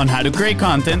world on how to create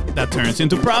content that turns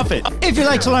into profit. If you'd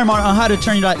like to learn more on how to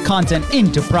turn that content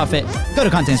into profit, go to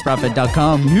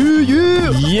contentisprofit.com.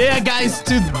 Yeah, guys,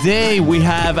 today we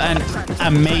have an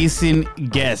amazing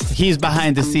guest. He's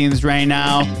behind the scenes right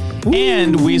now.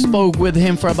 And we spoke with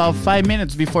him for about 5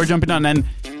 minutes before jumping on, and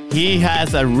he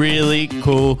has a really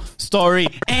cool story.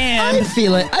 And I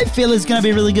feel it's gonna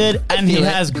be really good. And he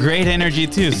has great energy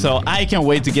too, so I can't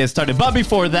wait to get started. But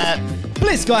before that,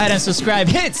 please go ahead and subscribe.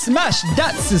 Smash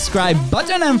that subscribe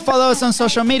button and follow us on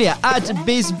social media at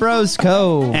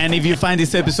BizBrosCo. And if you find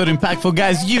this episode impactful,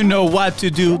 guys, you know what to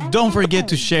do. Don't forget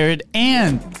to share it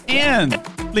and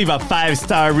leave a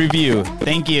 5-star review.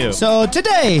 Thank you. So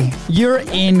today, you're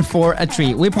in for a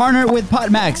treat. We partnered with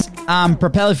PodMax and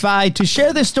Propelify to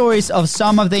share the stories of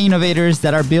some of the innovators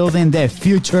that are building the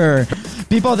future.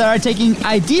 People that are taking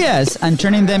ideas and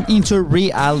turning them into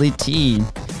reality.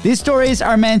 These stories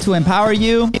are meant to empower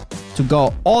you to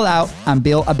go all out and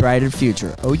build a brighter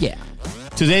future. Oh yeah.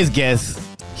 Today's guest,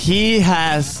 he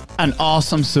has an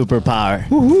awesome superpower.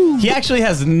 Woo-hoo. He actually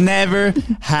has never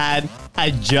had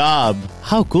a job.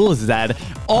 How cool is that?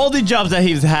 All the jobs that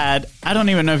he's had, I don't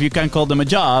even know if you can call them a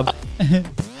job.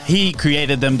 He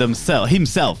created them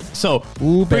himself. So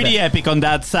pretty epic on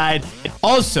that side.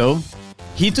 Also,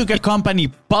 he took a company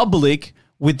public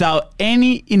without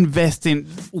any investing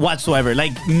whatsoever.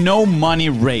 Like no money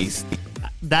raised.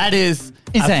 That is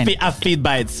insane. A feat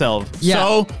by itself. Yeah.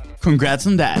 So congrats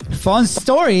on that. Fun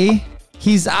story.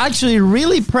 He's actually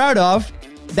really proud of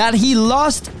that he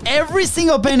lost every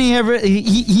single penny ever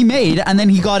he made, and then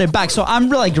he got it back. So I'm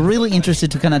really interested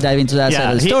to kind of dive into that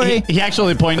side of the story. He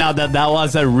actually pointed out that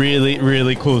was a really,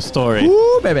 really cool story.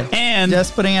 Ooh, baby. And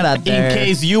just putting it out there. In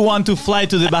case you want to fly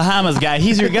to the Bahamas, guy,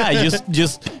 he's your guy.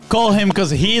 Just call him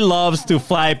because he loves to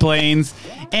fly planes.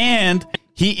 And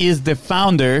he is the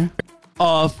founder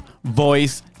of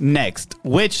Voice Next,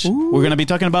 which we're going to be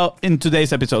talking about in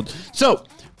today's episode. So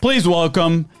please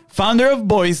welcome founder of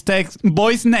Voice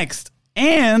Next,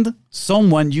 and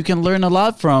someone you can learn a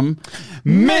lot from,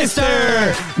 Mr.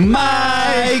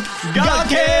 Mike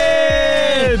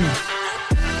Gotkin!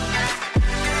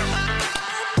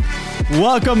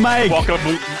 Welcome, Mike. Welcome.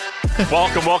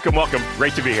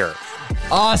 Great to be here.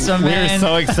 Awesome, man. We're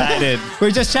so excited.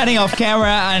 We're just chatting off camera,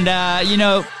 and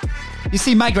you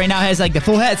see Mike right now has like the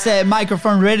full headset,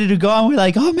 microphone ready to go, and we're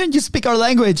like, oh man, you speak our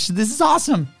language. This is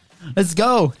awesome. Let's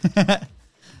go.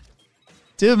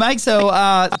 Dude, Mike,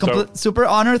 super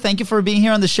honor. Thank you for being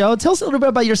here on the show. Tell us a little bit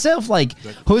about yourself. Like,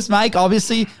 who's Mike?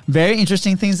 Obviously, very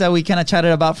interesting things that we kind of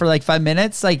chatted about for like 5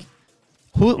 minutes. Like,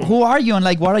 who are you, and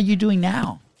like, what are you doing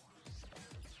now?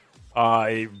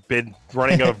 I've been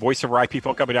running a voice over IP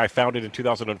phone company I founded in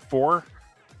 2004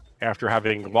 after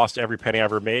having lost every penny I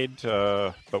ever made.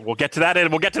 But we'll get to that in a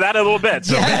little bit.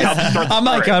 So maybe I'll just start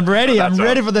the story. I'm ready. I'm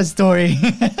ready for the story.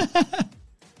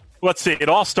 Let's see. It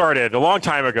all started a long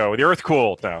time ago. The earth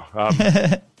cooled now.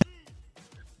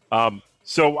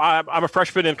 So I'm a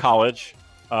freshman in college.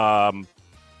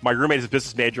 My roommate is a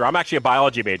business major. I'm actually a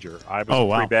biology major. I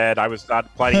was pre-med. I was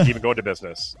not planning to even go into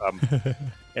business.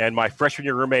 And my freshman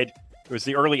year roommate, it was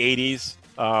the early 80s.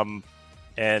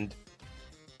 And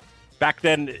back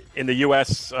then in the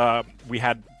U.S., we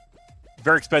had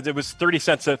very expensive. It was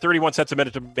 31 cents a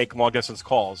minute to make long distance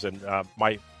calls. And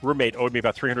my roommate owed me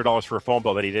about $300 for a phone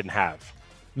bill that he didn't have.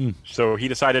 So he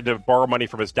decided to borrow money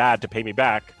from his dad to pay me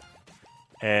back.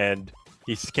 And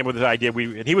he came with this idea.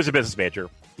 And he was a business major.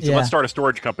 He said, let's start a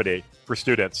storage company for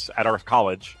students at our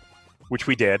college, which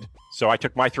we did. So I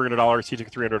took my $300, he took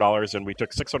 $300, and we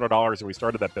took $600 and we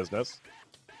started that business.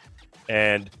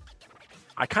 And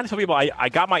I kind of tell people I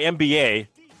got my MBA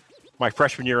my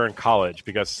freshman year in college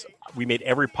because we made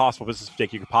every possible business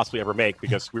mistake you could possibly ever make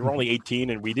because we were only 18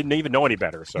 and we didn't even know any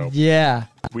better. So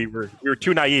we were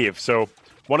too naive. So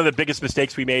one of the biggest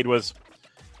mistakes we made was,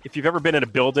 if you've ever been in a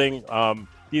building,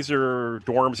 these are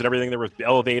dorms and everything. There was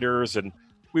elevators, and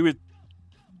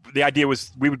the idea was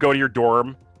we would go to your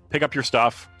dorm, pick up your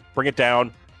stuff, bring it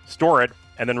down, store it,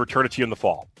 and then return it to you in the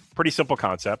fall. Pretty simple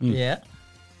concept. Yeah.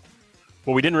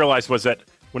 What we didn't realize was that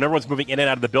when everyone's moving in and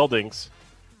out of the buildings,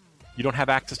 you don't have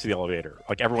access to the elevator.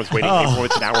 Like, everyone's waiting 8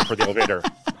 minutes an hour for the elevator.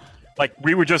 Like,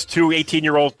 we were just two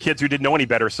 18-year-old kids who didn't know any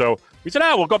better. So we said,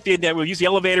 we'll go up we'll use the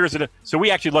elevators. And so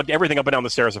we actually lugged everything up and down the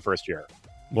stairs the first year.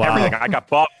 Wow. Everything. I got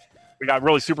buff. We got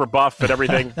really super buff and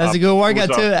everything. That's a good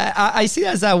workout too. I see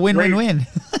that as a win-win-win.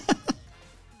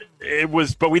 It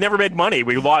was, but we never made money.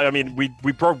 We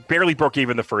barely broke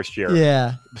even the first year.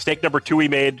 Yeah. Mistake number 2 we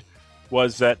made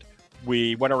was that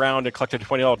we went around and collected a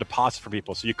 $20 deposit from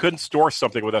people. So you couldn't store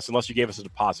something with us unless you gave us a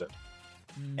deposit.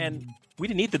 And we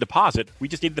didn't need the deposit. We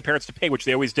just needed the parents to pay, which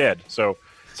they always did. So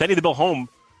sending the bill home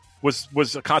was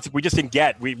a concept we just didn't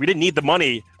get. We didn't need the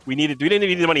money. We didn't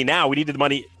need the money now. We needed the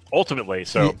money ultimately.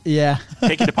 So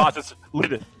taking deposits,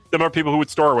 the number of people who would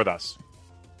store with us.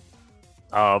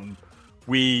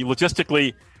 We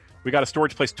got a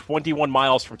storage place 21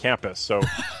 miles from campus. So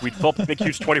we'd fill up a big,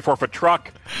 huge 24-foot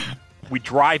truck. We'd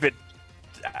drive it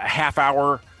a half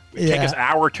hour. It'd take us an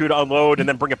hour or two to unload and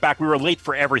then bring it back. We were late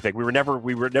for everything. We were never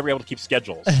able to keep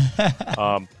schedules.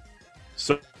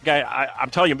 So I'm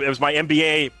telling you, it was my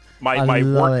MBA, my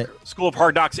work School of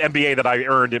Hard Knocks MBA that I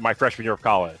earned in my freshman year of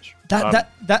college.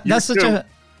 That's such a...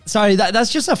 Sorry,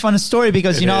 that's just a fun story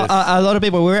because, a lot of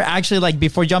people, we're actually, like,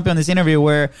 before jumping on this interview,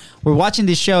 we're watching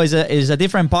this show is a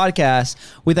different podcast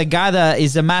with a guy that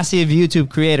is a massive YouTube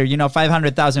creator,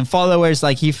 500,000 followers.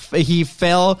 Like, he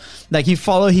followed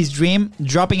his dream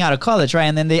dropping out of college, right?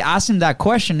 And then they asked him that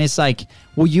question. It's like,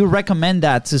 would you recommend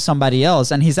that to somebody else?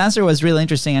 And his answer was really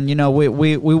interesting. And,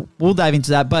 we'll dive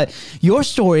into that. But your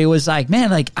story was like,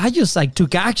 man, like, I just, like,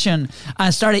 took action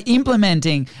and started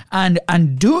implementing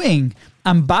and doing.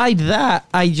 And by that,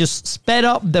 I just sped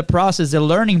up the process, the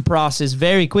learning process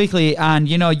very quickly. And,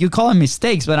 you call them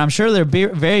mistakes, but I'm sure they're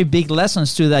very big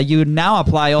lessons too that you now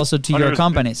apply also to your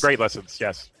companies. Great lessons,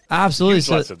 yes. Absolutely. Huge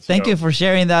lessons, thank you for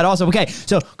sharing that also. Okay,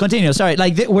 so continue. Sorry,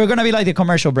 we're going to be like the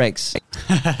commercial breaks.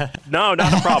 No,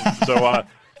 not a problem.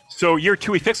 So year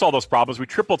 2, we fixed all those problems. We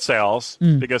tripled sales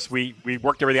because we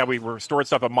worked everything out. We were storing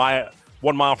stuff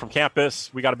 1 mile from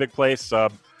campus. We got a big place.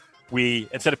 We,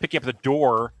 instead of picking up the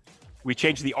door, we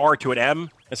changed the R to an M.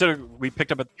 Instead of we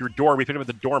picked up at your dorm, we picked up at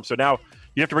the dorm. So now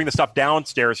you have to bring the stuff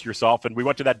downstairs yourself. And we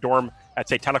went to that dorm at,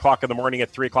 say, 10 o'clock in the morning,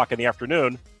 at 3 o'clock in the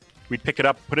afternoon. We'd pick it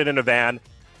up, put it in a van.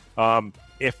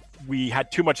 If we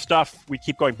had too much stuff, we'd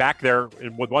keep going back there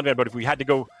with one van. But if we had to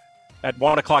go at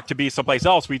 1 o'clock to be someplace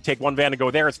else, we'd take one van and go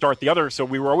there and start the other. So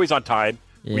we were always on time.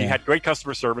 Yeah. We had great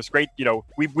customer service, great,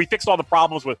 we fixed all the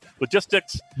problems with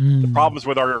logistics, the problems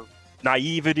with our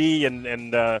naivety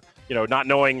and not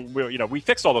knowing, we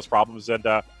fixed all those problems. And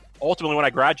ultimately, when I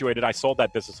graduated, I sold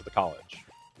that business to the college.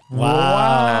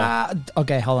 Wow.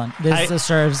 Okay, hold on. This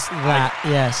deserves that.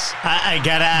 Yes. I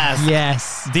gotta ask.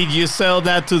 Yes. Did you sell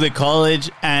that to the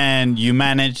college and you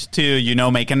managed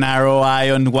to, make an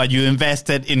ROI on what you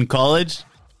invested in college?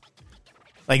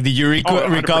 Like, did you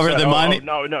recover the money?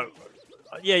 No.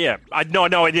 Yeah. I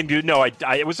didn't do. No,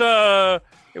 it was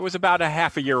about a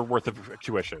half a year worth of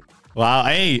tuition. Wow.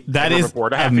 Hey, that is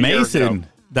amazing.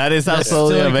 That is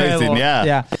absolutely amazing. Yeah.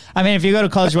 Yeah. I mean, if you go to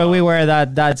college where we were,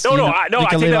 that's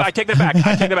I take that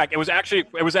back. It was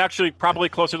actually probably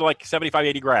closer to like 75,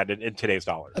 80 grand in today's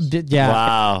dollars. Yeah.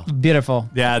 Wow. Beautiful.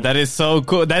 Yeah, that is so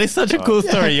cool. That is such a cool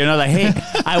story. Like, hey,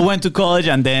 I went to college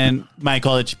and then my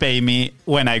college paid me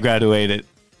when I graduated.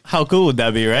 How cool would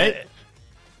that be, right?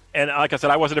 And like I said,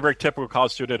 I wasn't a very typical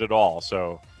college student at all.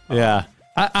 So yeah.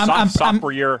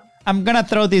 Sophomore year. I'm going to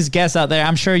throw this guess out there.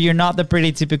 I'm sure you're not the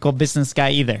pretty typical business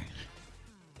guy either.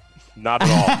 Not at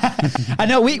all. I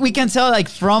know we can tell like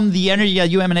from the energy that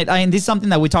you emanate. And this is something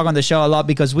that we talk on the show a lot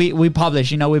because we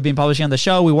publish, we've been publishing on the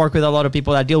show. We work with a lot of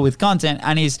people that deal with content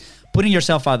and is putting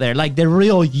yourself out there, like the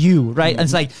real you, right? And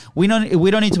it's like, we don't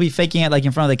need to be faking it like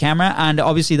in front of the camera. And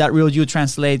obviously that real you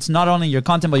translates not only your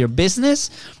content, but your business.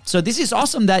 So this is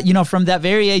awesome that, from that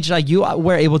very age, like you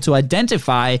were able to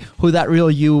identify who that real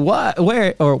you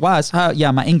was. How,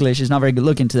 yeah, my English is not very good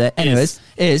looking today. Anyways,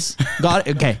 got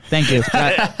it. Okay. Thank you.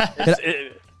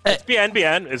 It's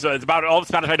bien. It's about all the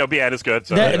Spanish I know. Bien is good.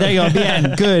 So. There you go.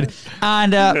 Bien, good.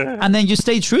 And then you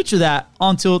stay true to that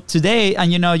until today.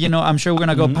 And I'm sure we're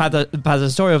gonna go past the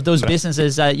story of those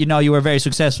businesses that you were very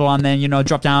successful and then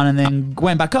dropped down and then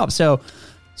went back up. So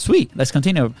sweet. Let's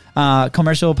continue.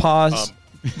 Commercial pause.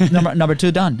 Number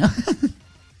 2 done.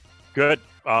 Good.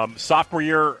 Sophomore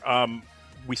year,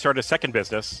 we started a second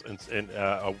business in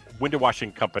a window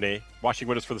washing company, washing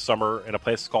windows for the summer in a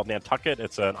place called Nantucket.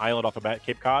 It's an island off of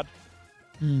Cape Cod.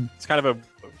 It's kind of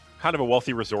a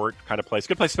wealthy resort kind of place.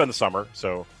 Good place to spend the summer.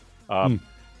 So, and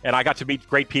I got to meet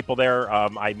great people there.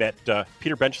 I met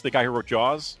Peter Bench, the guy who wrote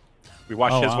Jaws. We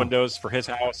washed his windows for his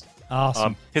house.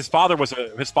 Awesome. His father was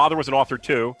an author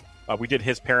too. We did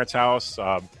his parents' house.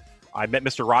 I met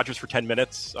Mr. Rogers for 10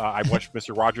 minutes. I watched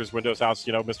Mr. Rogers' Windows house.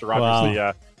 Mr. Rogers,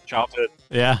 the childhood.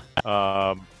 Yeah.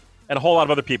 And a whole lot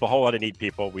of other people, a whole lot of neat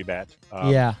people we met.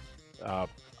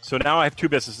 So now I have 2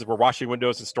 businesses. We're washing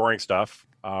windows and storing stuff.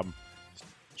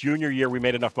 Junior year, we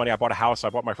made enough money. I bought a house. I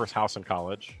bought my first house in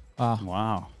college.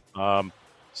 Wow.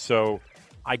 So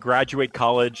I graduate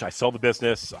college. I sell the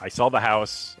business. I sell the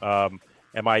house. And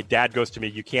my dad goes to me,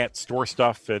 you can't store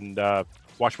stuff and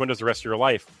wash windows the rest of your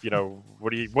life.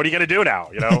 What are you going to do now?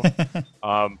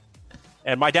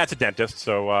 And my dad's a dentist.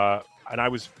 So, and I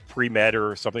was pre-med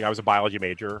or something. I was a biology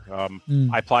major.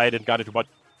 I applied and got into a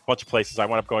bunch of places. I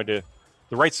wound up going to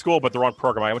the right school, but the wrong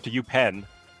program. I went to UPenn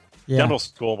dental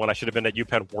school when I should have been at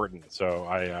UPenn Wharton. So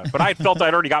but I felt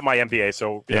I'd already got my MBA.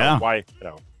 So why,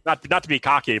 not to be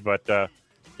cocky, but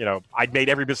I'd made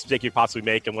every business mistake you possibly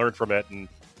make and learned from it. And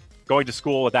going to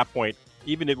school at that point,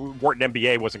 even at Wharton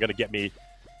MBA wasn't going to get me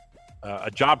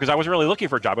a job because I wasn't really looking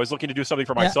for a job. I was looking to do something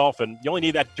for myself, and you only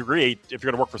need that degree if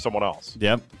you're going to work for someone else.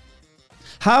 Yep.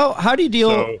 How do you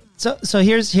deal? So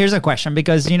here's a question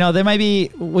because there might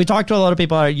be, we talk to a lot of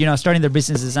people starting their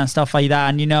businesses and stuff like that,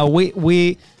 and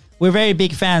we're very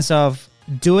big fans of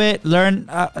do it, learn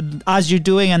as you're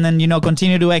doing, and then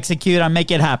continue to execute and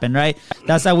make it happen, right?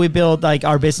 That's how we build like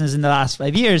our business in the last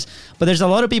 5 years. But there's a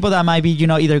lot of people that might be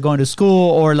either going to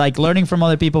school or like learning from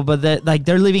other people, but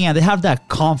they're living and they have that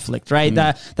conflict, right?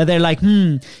 That they're like,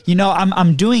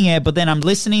 I'm doing it, but then I'm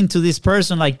listening to this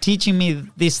person like teaching me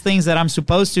these things that I'm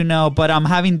supposed to know, but I'm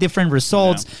having different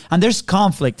results, and there's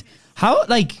conflict. How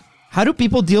do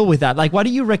people deal with that? Like, what do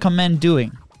you recommend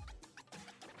doing?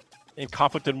 In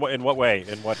conflict in what way?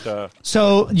 In what?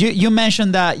 So you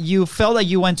mentioned that you felt like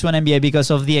you went to an MBA because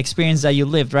of the experience that you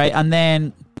lived, right? And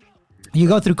then you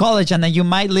go through college, and then you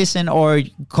might listen or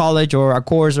college or a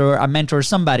course or a mentor or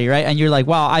somebody, right? And you're like,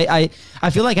 wow, I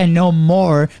feel like I know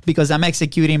more because I'm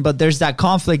executing, but there's that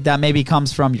conflict that maybe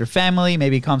comes from your family,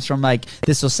 maybe comes from like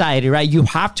the society, right? You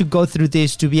have to go through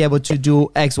this to be able to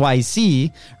do X, Y,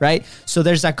 Z, right? So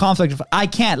there's that conflict of I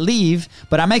can't leave,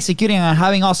 but I'm executing and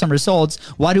having awesome results.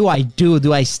 What do I do?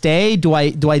 Do I stay? Do I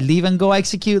leave and go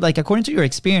execute? Like according to your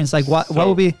experience, like what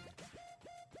would be?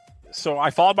 So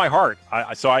I followed my heart.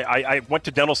 I went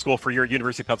to dental school for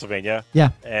University of Pennsylvania. Yeah.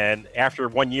 And after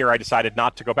 1 year, I decided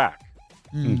not to go back.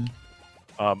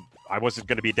 I wasn't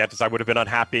going to be a dentist. I would have been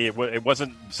unhappy. It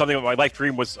wasn't something that my life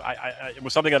dream was. It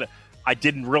was something that I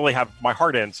didn't really have my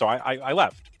heart in. So I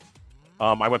left.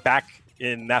 I went back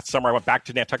in that summer. I went back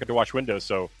to Nantucket to wash windows.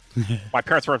 So my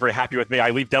parents weren't very happy with me. I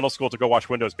leave dental school to go wash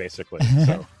windows, basically.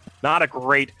 So not a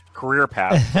great career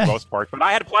path for the most part. But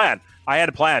I had a plan.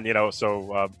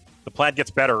 So the plan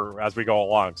gets better as we go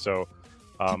along. So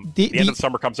the end of the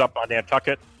summer comes up on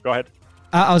Nantucket. Go ahead.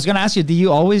 I was going to ask you, do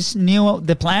you always knew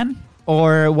the plan?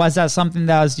 Or was that something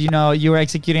that was, you were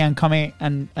executing and coming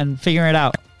and figuring it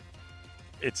out?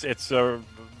 It's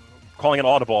calling an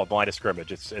audible at the line of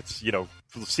scrimmage. It's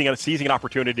seizing an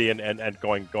opportunity and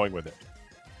going with it.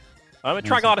 I'm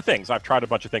trying a lot of things. I've tried a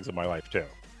bunch of things in my life too.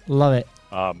 Love it.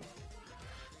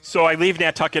 So I leave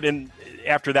Nantucket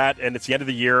after that, and it's the end of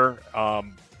the year.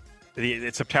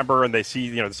 It's September, and they see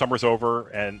the summer's over,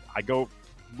 and I go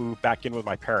move back in with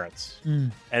my parents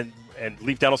and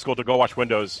leave dental school to go watch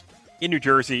Windows in New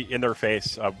Jersey in their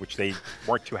face, which they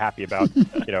weren't too happy about.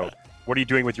 What are you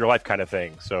doing with your life, kind of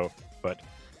thing. So, but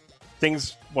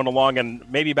things went along, and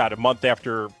maybe about a month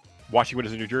after washing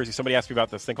windows in New Jersey, somebody asked me about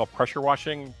this thing called pressure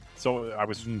washing. So I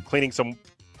was cleaning some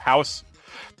house,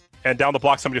 and down the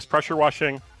block somebody was pressure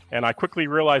washing, and I quickly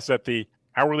realized that the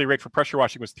hourly rate for pressure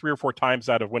washing was 3 or 4 times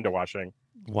that of window washing.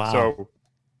 Wow. So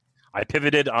I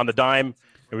pivoted on the dime,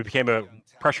 and we became a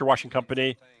pressure washing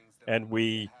company, and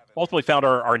we ultimately found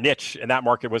our niche in that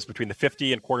market was between the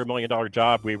 $50,000 and $250,000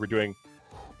 job. We were doing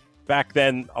back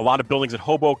then a lot of buildings in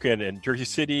Hoboken and Jersey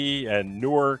City and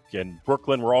Newark and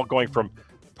Brooklyn. We're all going from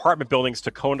apartment buildings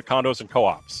to condos and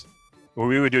co-ops. What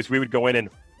we would do is we would go in and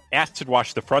acid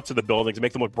wash the fronts of the buildings and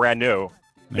make them look brand new,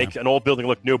 make an old building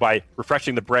look new by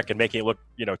refreshing the brick and making it look,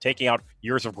 taking out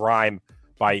years of grime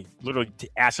by literally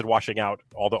acid washing out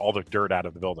all the dirt out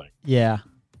of the building. Yeah.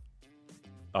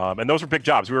 And those were big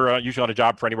jobs. We were usually on a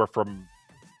job for anywhere from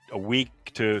a week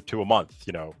to a month,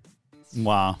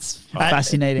 Wow.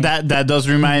 Fascinating. That does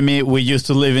remind me, we used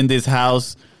to live in this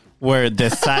house where the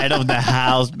side of the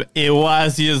house, it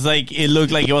was just like, it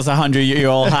looked like it was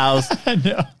 100-year-old house.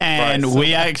 And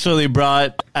we actually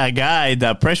brought a guy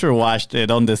that pressure washed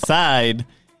it on the side.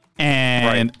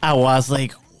 And I was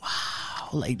like, wow,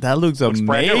 like that looks amazing.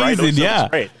 Right? Yeah.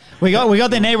 Great. We got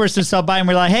the neighbors to stop by, and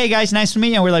we're like, "Hey guys, nice to meet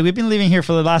you." And we're like, "We've been living here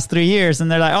for the last 3 years," and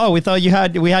they're like, "Oh, we thought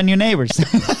we had new neighbors."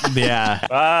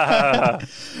 Yeah,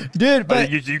 dude.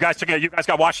 But you guys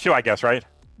got washed too, I guess, right?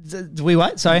 We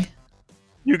what? Sorry.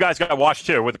 You guys got washed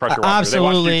too with the pressure washer.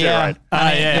 Absolutely, they washed you too,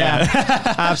 right?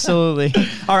 Yeah. Absolutely.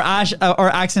 Our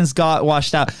accents got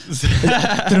washed out.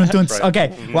 Right.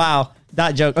 Okay. Wow.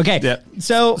 That joke. Okay. Yeah.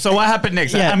 So what happened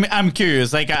next? Yeah. I'm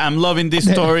curious. Like, I'm loving this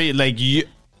story. Like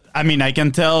I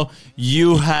can tell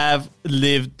you have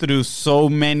lived through so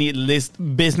many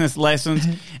business lessons,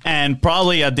 and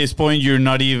probably at this point you're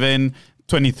not even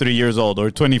 23 years old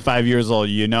or 25 years old,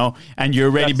 and you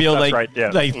already built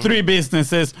like 3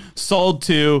 businesses, sold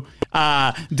to,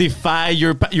 defy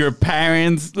your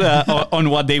parents on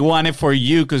what they wanted for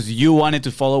you because you wanted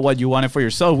to follow what you wanted for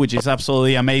yourself, which is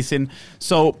absolutely amazing.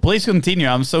 So please continue.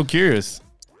 I'm so curious.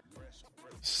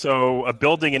 So a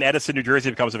building in Edison, New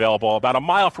Jersey becomes available about a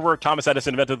mile from where Thomas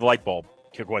Edison invented the light bulb,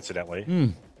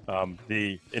 coincidentally.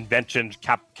 The invention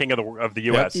king of the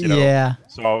U.S., Yeah.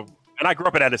 So, and I grew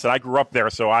up in Edison. I grew up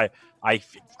there, so I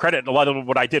credit a lot of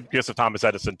what I did because of Thomas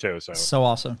Edison, too. So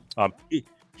awesome.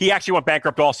 He actually went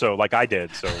bankrupt also, like I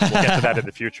did, so we'll get to that in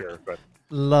the future. But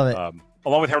love it.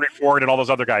 Along with Henry Ford and all those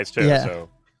other guys, too. Yeah. So,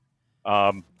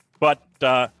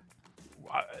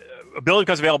 a building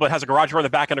becomes available. It has a garage door in the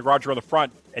back and a garage door in the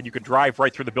front, and you could drive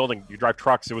right through the building. You drive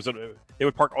trucks. They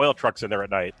would park oil trucks in there at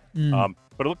night.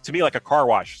 But it looked to me like a car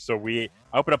wash. So I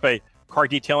opened up a car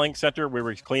detailing center. We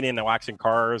were cleaning and waxing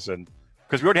cars, and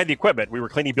because we already had the equipment, we were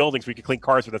cleaning buildings. We could clean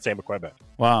cars with that same equipment.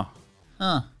 Wow.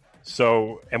 Huh.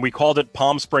 So, and we called it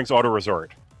Palm Springs Auto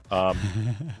Resort.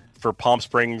 For Palm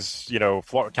Springs,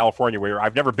 California, where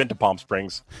I've never been to Palm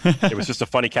Springs. It was just a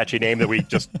funny, catchy name that we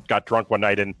just got drunk one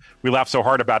night and we laughed so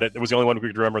hard about it. It was the only one we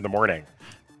could remember in the morning.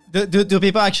 Do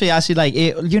people actually ask you like,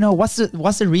 what's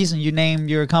the reason you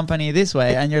named your company this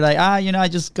way? And you're like, I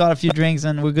just got a few drinks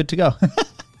and we're good to go.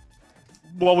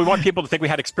 Well, we want people to think we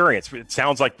had experience. It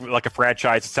sounds like a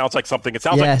franchise. It sounds like something. It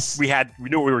sounds like we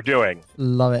knew what we were doing.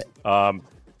 Love it.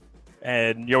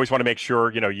 And you always want to make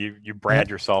sure, you brand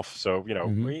yourself. So,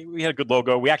 we had a good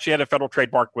logo. We actually had a federal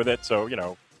trademark with it. So,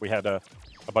 we had a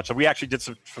bunch of, we actually did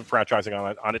some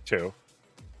franchising on it too.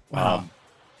 Wow.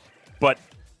 But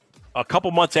a couple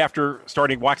months after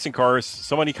starting waxing cars,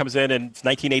 somebody comes in, and it's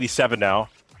 1987 now,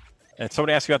 and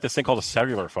somebody asks me about this thing called a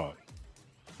cellular phone.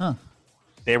 Huh.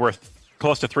 They were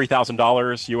close to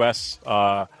 $3,000 US.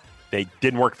 They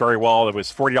didn't work very well. It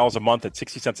was $40 a month at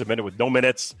 60 cents a minute with no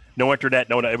minutes, no internet,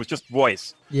 it was just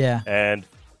voice. Yeah. And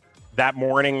that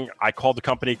morning, I called the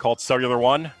company called Cellular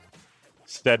One.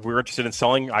 said, we're interested in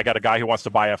selling. I got a guy who wants to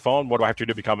buy a phone. What do I have to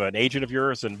do to become an agent of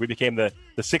yours? And we became the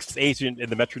sixth agent in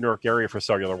the Metro New York area for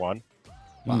Cellular One.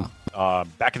 Wow.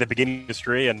 Back in the beginning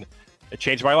industry, and it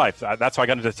changed my life. That's how I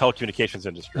got into the telecommunications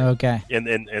industry. Okay. In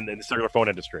the cellular phone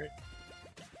industry.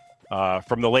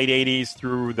 From the late 80s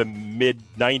through the mid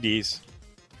 90s,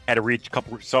 had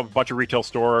a bunch of retail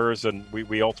stores, and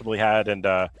we ultimately had, and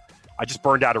I just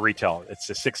burned out of retail. It's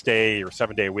a 6-day or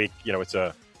 7-day week. It's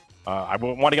I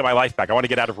want to get my life back. I want to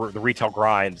get out of the retail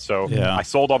grind. So I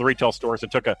sold all the retail stores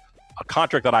and took a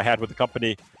contract that I had with the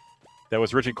company that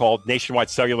was originally called Nationwide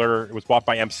Cellular. It was bought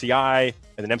by MCI,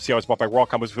 and then MCI was bought by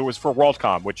WorldCom. It was for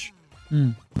WorldCom, which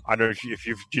I don't know if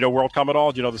do you know WorldCom at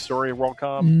all? Do you know the story of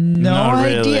WorldCom? No Not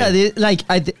idea.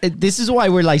 This is why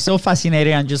we're so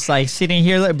fascinated and just sitting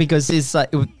here because it's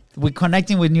we're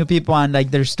connecting with new people and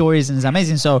their stories, and it's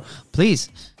amazing. So please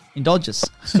indulge us.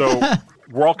 So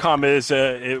WorldCom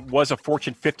it was a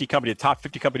Fortune 50 company, the top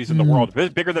 50 companies in the world,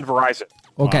 bigger than Verizon.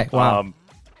 Okay, wow.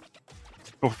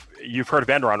 You've heard of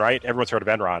Enron, right? Everyone's heard of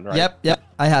Enron, right? Yep,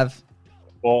 I have.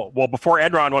 Well, before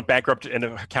Enron went bankrupt in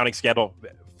an accounting scandal,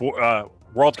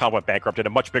 WorldCom went bankrupt in a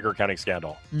much bigger accounting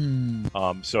scandal.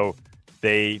 So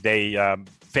they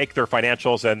fake their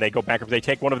financials and they go bankrupt. They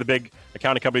take one of the big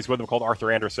accounting companies with them called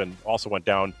Arthur Andersen, also went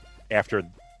down after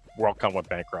WorldCom went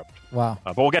bankrupt. Wow.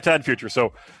 But we'll get to that in the future.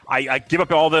 So I give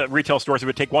up all the retail stores. It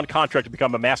would take one contract to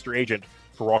become a master agent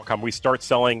for WorldCom. We start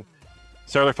selling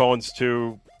cellular phones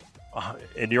to,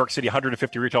 in New York City,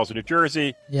 150 retailers in New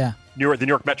Jersey. Yeah. The New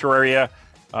York metro area,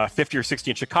 50 or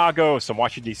 60 in Chicago, some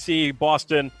Washington, D.C.,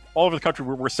 Boston, all over the country.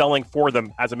 We're selling for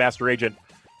them as a master agent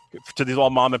to these all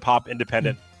mom and pop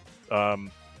independent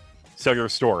cellular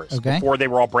stores. Okay. Before they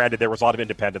were all branded, there was a lot of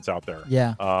independents out there.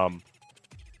 Yeah.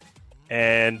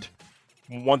 And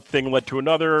one thing led to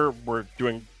another. We're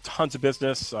doing tons of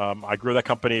business. I grew that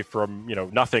company from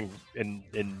nothing in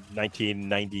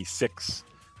 1996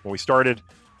 when we started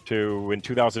to in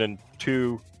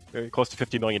 2002 close to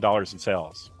 $50 million in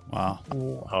sales. Wow.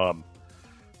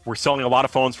 We're selling a lot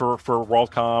of phones for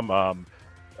WorldCom.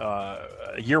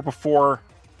 A year before,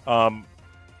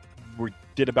 we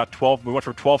did about 12. We went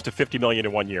from 12 to 50 million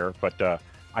in 1 year. But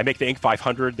I make the Inc.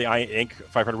 500. The Inc.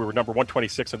 500. We were number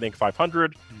 126 on the Inc.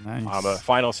 500. Nice. I'm a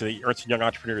finalist in the Ernst & Young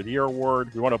Entrepreneur of the Year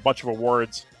award. We won a bunch of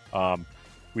awards.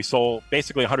 We sold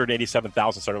basically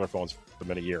 187,000 cellular phones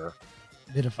within a year.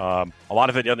 Beautiful. A lot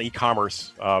of it on the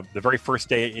e-commerce. The very first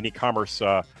day in e-commerce,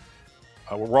 what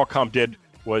WorldCom did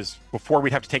was, before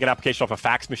we'd have to take an application off a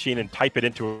fax machine and type it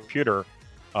into a computer,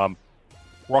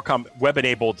 WorldCom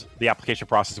web-enabled the application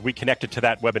process. We connected to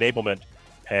that web enablement,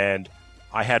 and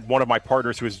I had one of my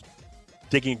partners who was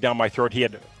digging down my throat. He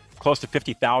had close to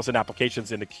 50,000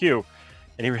 applications in the queue,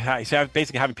 and he's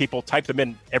basically having people type them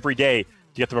in every day to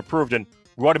get them approved, and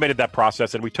we automated that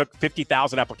process, and we took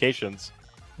 50,000 applications.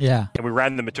 Yeah. And we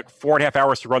ran them. It took 4.5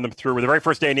 hours to run them through. The very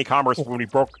first day in e-commerce, when we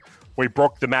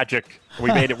broke the magic, we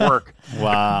made it work.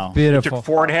 Wow. Beautiful. It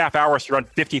took 4.5 hours to run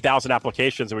 50,000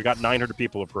 applications, and we got 900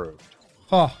 people approved.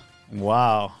 Oh,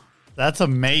 Wow. That's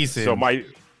amazing. So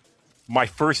my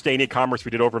first day in e-commerce,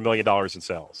 we did over $1 million in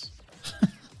sales.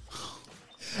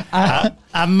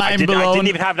 I'm mind blown. I didn't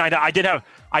even have 900.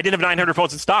 I did have 900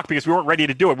 phones in stock because we weren't ready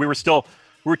to do it. We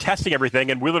were testing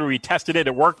everything, and we literally tested it.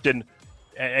 It worked, and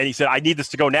he said, "I need this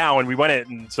to go now," and we went it.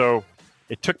 And so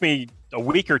it took me a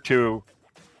week or two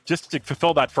just to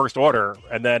fulfill that first order,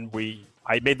 and then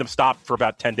I made them stop for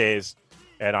about 10 days,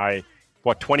 and I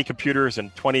bought 20 computers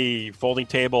and 20 folding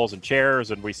tables and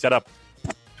chairs, and we set up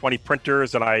 20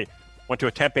 printers, and I went to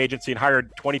a temp agency and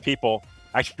hired 20 people.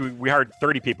 Actually, we hired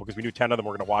 30 people because we knew 10 of them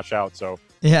were going to wash out. So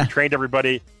we trained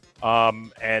everybody,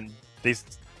 and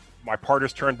my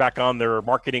partners turned back on their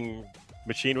marketing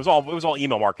machine. It was all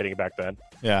email marketing back then.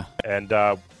 Yeah. And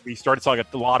we started selling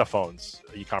a lot of phones,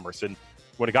 e-commerce. And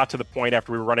when it got to the point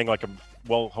after we were running like a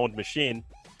well-honed machine,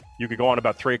 you could go on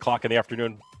about 3 o'clock in the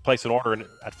afternoon, place an order, and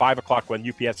at 5 o'clock when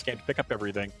UPS came to pick up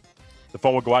everything, the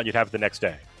phone would go out and you'd have it the next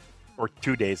day or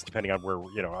 2 days, depending on where,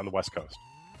 on the West Coast.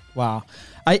 Wow.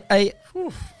 I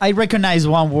recognize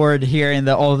one word here in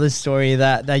all this story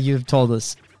that you've told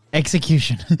us.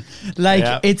 Execution.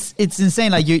 It's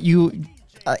insane. Like you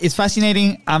it's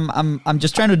fascinating. I'm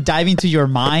just trying to dive into your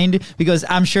mind because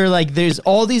I'm sure like there's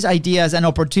all these ideas and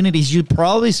opportunities. You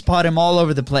probably spot them all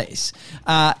over the place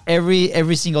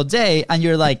every single day, and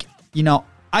you're like,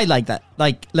 I like that.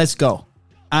 Like, let's go.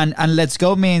 And let's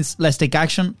go means let's take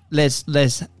action. Let's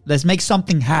make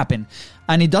something happen.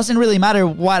 And it doesn't really matter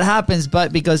what happens,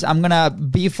 but because I'm going to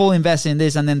be full invested in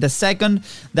this. And then the second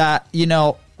that,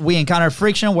 we encounter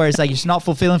friction where it's like it's not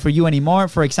fulfilling for you anymore,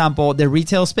 for example, the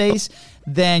retail space,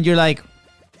 then you're like,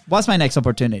 what's my next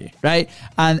opportunity, right?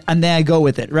 And then I go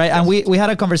with it, right? And we had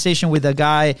a conversation with a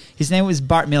guy. His name was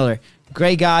Bart Miller.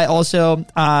 Great guy, also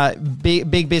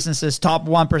big businesses, top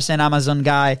 1% Amazon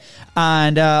guy,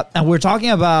 and we're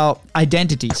talking about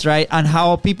identities, right? And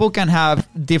how people can have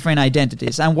different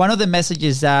identities. And one of the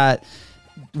messages that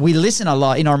we listen a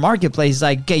lot in our marketplace is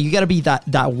like, okay, you got to be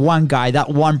that one guy, that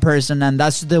one person, and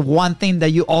that's the one thing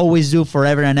that you always do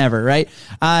forever and ever, right?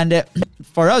 And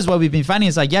for us, what we've been finding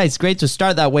is like, yeah, it's great to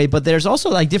start that way, but there's also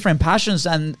like different passions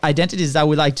and identities that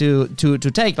we like to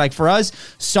take. Like for us,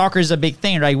 soccer is a big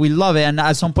thing, right? We love it, and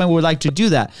at some point we would like to do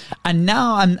that. And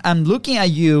now I'm looking at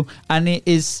you, and it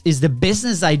is the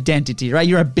business identity, right?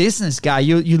 You're a business guy.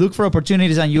 You look for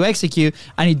opportunities and you execute,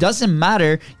 and it doesn't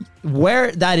matter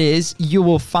where that is, you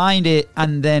will find it,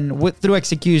 and then through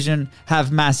execution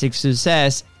have massive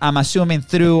success. I'm assuming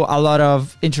through a lot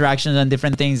of interactions and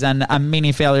different things and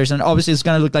mini failures, and obviously it's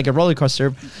going to look like a roller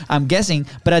coaster, I'm guessing.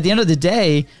 But at the end of the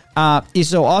day, it's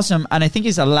so awesome, and I think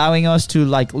it's allowing us to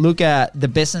like look at the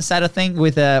business side of things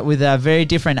with a very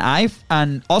different eye,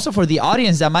 and also for the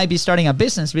audience that might be starting a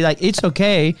business, be like, it's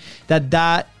okay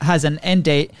that has an end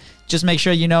date. Just make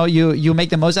sure you make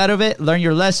the most out of it, learn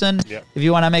your lesson. Yep. If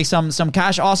you want to make some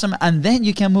cash, awesome, and then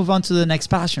you can move on to the next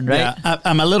passion, right? Yeah,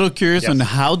 I'm a little curious on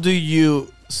how do you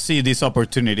see these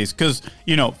opportunities? Because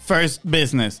first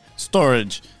business,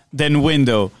 storage, then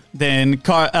window, then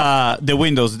the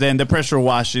windows, then the pressure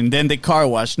washing, then the car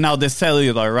wash, now the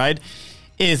cellular, right?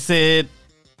 Is it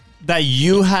that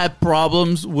you had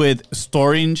problems with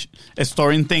storing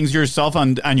things yourself,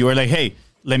 and you were like, hey,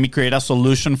 let me create a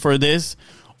solution for this?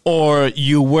 Or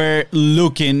you were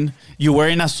in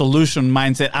a solution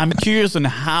mindset? I'm curious on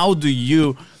how do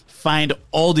you find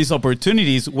all these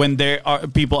opportunities when there are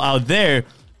people out there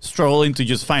struggling to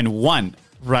just find one,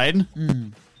 right?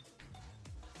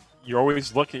 You're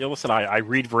always looking. Listen, I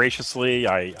read voraciously.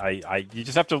 You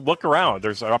just have to look around.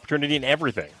 There's an opportunity in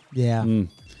everything. Yeah.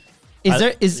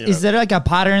 Is there like a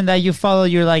pattern that you follow?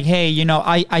 You're like, hey,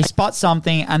 I spot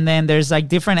something, and then there's like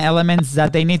different elements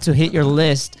that they need to hit your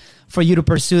list for you to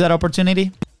pursue that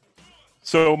opportunity?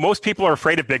 So most people are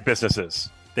afraid of big businesses.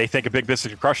 They think a big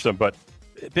business can crush them, but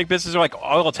big businesses are like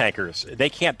oil tankers. They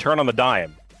can't turn on the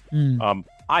dime.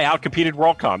 I outcompeted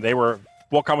WorldCom.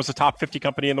 WorldCom was the top 50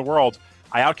 company in the world.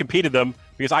 I outcompeted them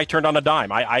because I turned on a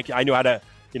dime. I knew how to,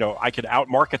 I could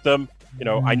outmarket them.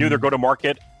 I knew their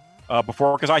go-to-market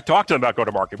before, because I talked to them about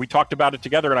go-to-market. We talked about it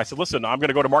together, and I said, listen, I'm going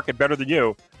to go to market better than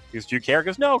you. Because do you care? He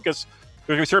goes, no, because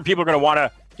there's certain people are going to want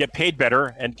to get paid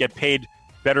better and get paid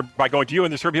better by going to you,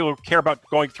 and there's certain people who care about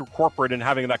going through corporate and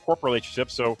having that corporate relationship.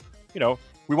 So,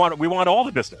 we want all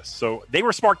the business. So they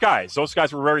were smart guys. Those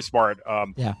guys were very smart.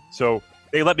 So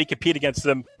they let me compete against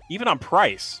them, even on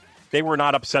price. They were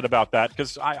not upset about that,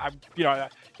 because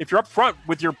if you're upfront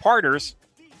with your partners,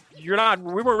 we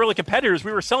weren't really competitors.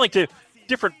 We were selling to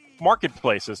different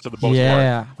marketplaces to the most part.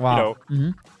 Yeah. Wow.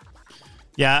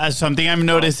 Yeah. Something I've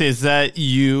noticed is that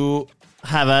you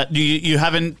have you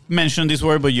haven't mentioned this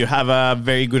word, but you have a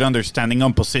very good understanding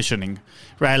on positioning,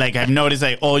 right? Like I've noticed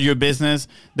that all your business,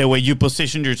 the way you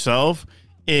position yourself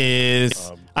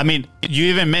is, you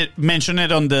even mentioned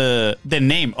it on the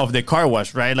name of the car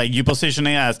wash, right? Like you position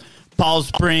it as Paul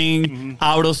Spring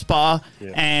Auto Spa.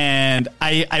 Yeah. And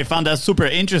I found that super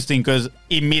interesting because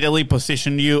immediately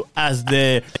positioned you as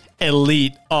the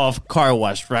elite of car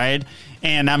wash, right?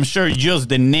 And I'm sure just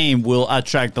the name will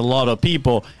attract a lot of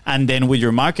people. And then with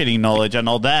your marketing knowledge and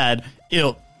all that,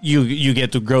 you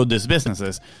get to grow these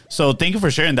businesses. So thank you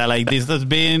for sharing that. Like this has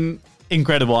been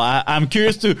incredible. I'm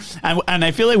curious to, and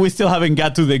I feel like we still haven't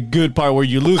got to the good part where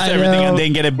you lose everything and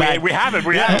then get it back. We haven't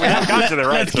got to there,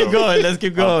 right? Let's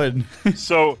keep going.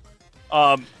 So,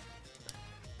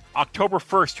 October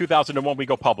 1st, 2001, we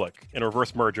go public in a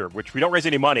reverse merger, which we don't raise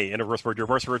any money in a reverse merger.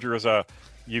 Reverse merger is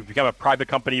you become a private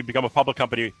company, you become a public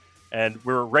company, and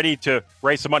we're ready to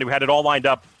raise some money. We had it all lined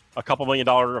up, a couple $1 million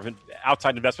of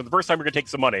outside investment. The first time we were going to take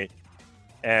some money,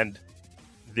 and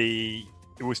it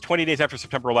was 20 days after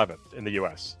September 11th in the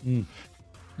U.S.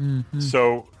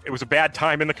 So it was a bad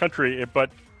time in the country, but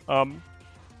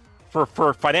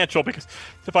for financial, because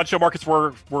the financial markets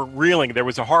were reeling. There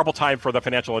was a horrible time for the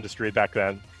financial industry back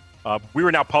then. We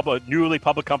were now newly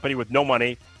public company with no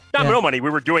money. No money. We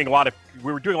were doing a lot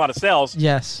of sales.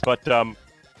 Yes, but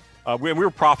we were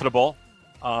profitable.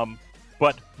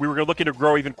 But we were looking to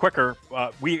grow even quicker.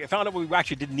 We found out we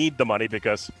actually didn't need the money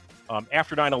because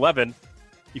after 9/11,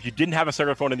 if you didn't have a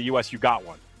cellular phone in the U.S., you got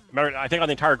one. Remember, I think on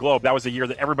the entire globe, that was the year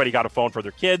that everybody got a phone for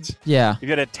their kids. Yeah. If you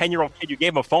had a 10-year-old kid, you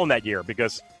gave him a phone that year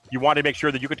because you wanted to make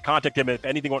sure that you could contact him if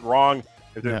anything went wrong,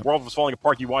 if the world was falling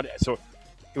apart. So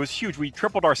it was huge. We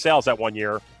tripled our sales that one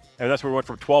year, and that's where we went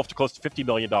from 12 to close to $50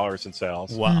 million in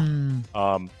sales.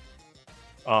 Wow.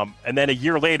 And then a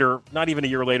year later, not even a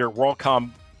year later,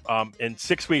 WorldCom in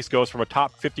 6 weeks goes from a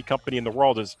top 50 company in the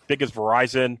world as big as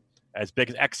Verizon, as big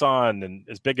as Exxon, and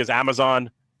as big as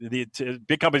Amazon.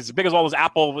 Big companies, as big as all those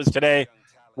Apple is today.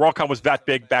 WorldCom was that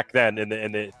big back then in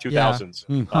the 2000s.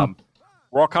 Yeah.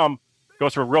 WorldCom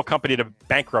goes from a real company to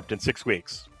bankrupt in 6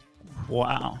 weeks.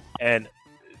 Wow. And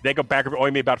they go bankrupt,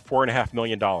 owing me about $4.5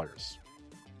 million.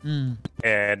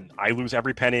 And I lose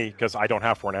every penny because I don't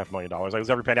have $4.5 million. I lose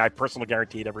every penny. I personally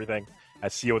guaranteed everything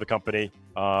as CEO of the company.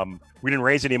 We didn't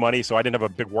raise any money, so I didn't have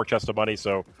a big war chest of money.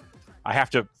 So I have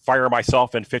to fire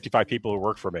myself and 55 people who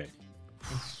work for me.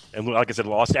 And like I said,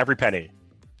 lost every penny.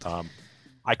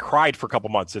 I cried for a couple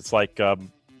months. It's like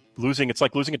losing a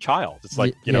child. It's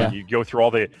like, you go through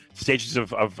all the stages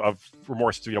of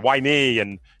remorse. Why me?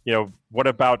 And, what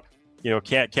about,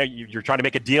 can't you're trying to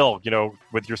make a deal,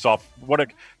 with yourself.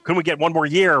 Couldn't we get one more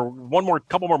year,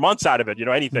 couple more months out of it?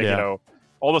 Anything,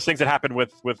 all those things that happen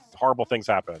with horrible things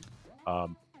happen.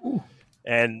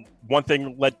 And one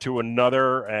thing led to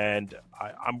another. And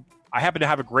I happen to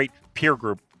have a great peer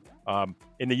group.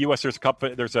 In the U.S.,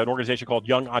 there's an organization called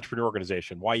Young Entrepreneur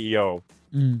Organization, YEO.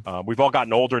 We've all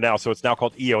gotten older now, so it's now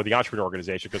called EO, the Entrepreneur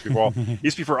Organization, because we've all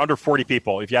used to be for under 40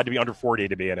 people. If you had to be under 40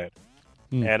 to be in it,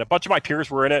 and a bunch of my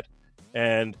peers were in it,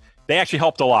 and they actually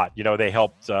helped a lot. They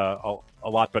helped a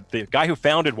lot. But the guy who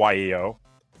founded YEO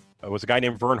was a guy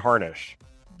named Vern Harnish.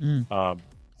 Vern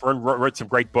wrote some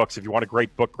great books. If you want a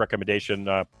great book recommendation,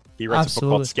 he writes a book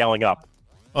called Scaling Up.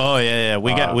 Oh yeah.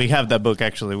 We have that book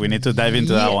actually. We need to dive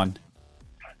into that one.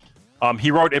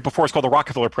 He wrote it before. It's called the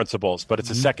Rockefeller Principles, but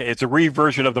it's it's a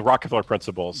reversion of the Rockefeller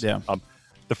Principles. Yeah.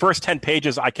 The first 10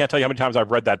 pages, I can't tell you how many times I've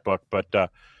read that book, but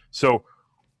so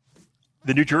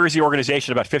the New Jersey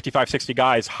organization, about 55, 60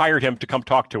 guys, hired him to come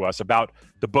talk to us about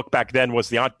the book. Back then was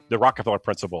the Rockefeller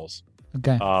Principles.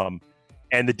 Okay.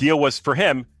 And the deal was for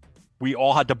him, we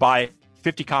all had to buy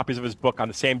 50 copies of his book on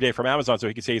the same day from Amazon, so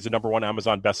he could say he's the #1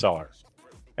 Amazon bestseller.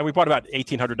 And we bought about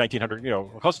 1,800,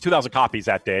 1,900, close to 2,000 copies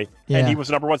that day. Yeah. And he was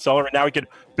the #1 seller. And now he could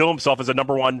bill himself as a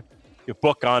 #1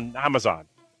 book on Amazon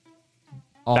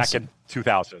back in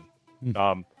 2000.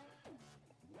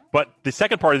 But the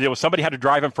second part of the deal was somebody had to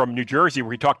drive him from New Jersey,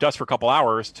 where he talked to us for a couple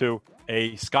hours, to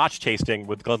a Scotch tasting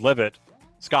with Glenlivet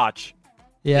Scotch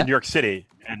in New York City.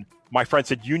 And my friend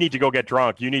said, you need to go get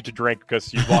drunk. You need to drink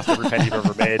because you've lost every penny you've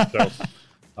ever made.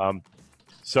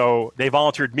 So they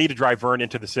volunteered me to drive Vern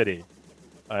into the city.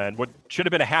 And what should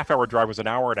have been a half-hour drive was an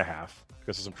hour and a half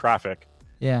because of some traffic.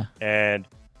 Yeah. And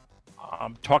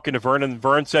I'm talking to Vern, and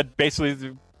Vern said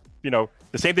basically, the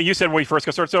same thing you said when we first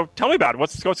got started. So tell me about it.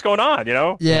 What's going on,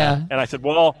 Yeah. And I said,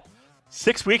 well,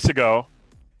 6 weeks ago,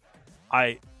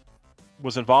 I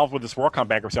was involved with this WorldCom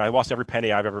bankruptcy. I lost every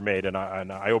penny I've ever made, and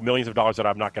I owe millions of dollars that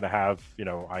I'm not going to have.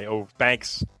 I owe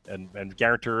banks and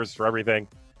guarantors for everything.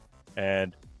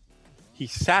 And he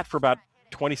sat for about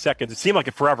 20 seconds. It seemed like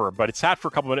it forever, but it sat for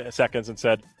a couple of seconds and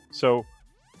said, so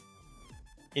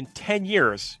in 10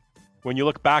 years, when you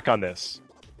look back on this,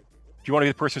 do you want to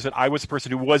be the person who said, I was the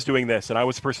person who was doing this, and I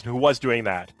was the person who was doing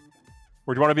that?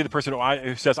 Or do you want to be the person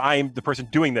who says, I am the person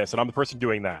doing this, and I'm the person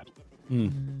doing that?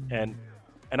 And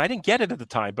I didn't get it at the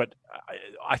time, but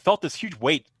I felt this huge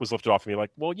weight was lifted off of me.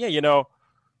 Like, well, yeah,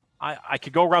 I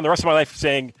could go around the rest of my life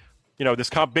saying,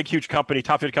 this big, huge company,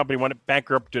 top 50 company went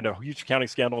bankrupt in a huge accounting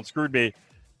scandal and screwed me,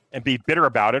 and be bitter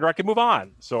about it, or I could move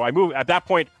on. So at that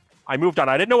point, I moved on.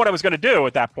 I didn't know what I was going to do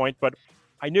at that point, but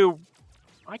I knew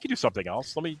I could do something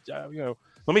else. Let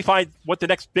me find what the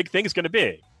next big thing is going to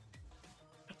be.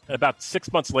 And about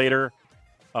 6 months later,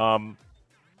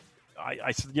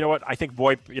 I said, you know what? I think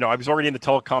VoIP. I was already in the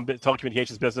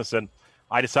telecommunications business, and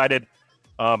I decided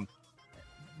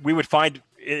we would find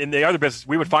in the other business,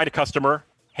 we would find a customer,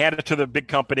 hand it to the big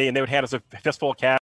company, and they would hand us a fistful of cash.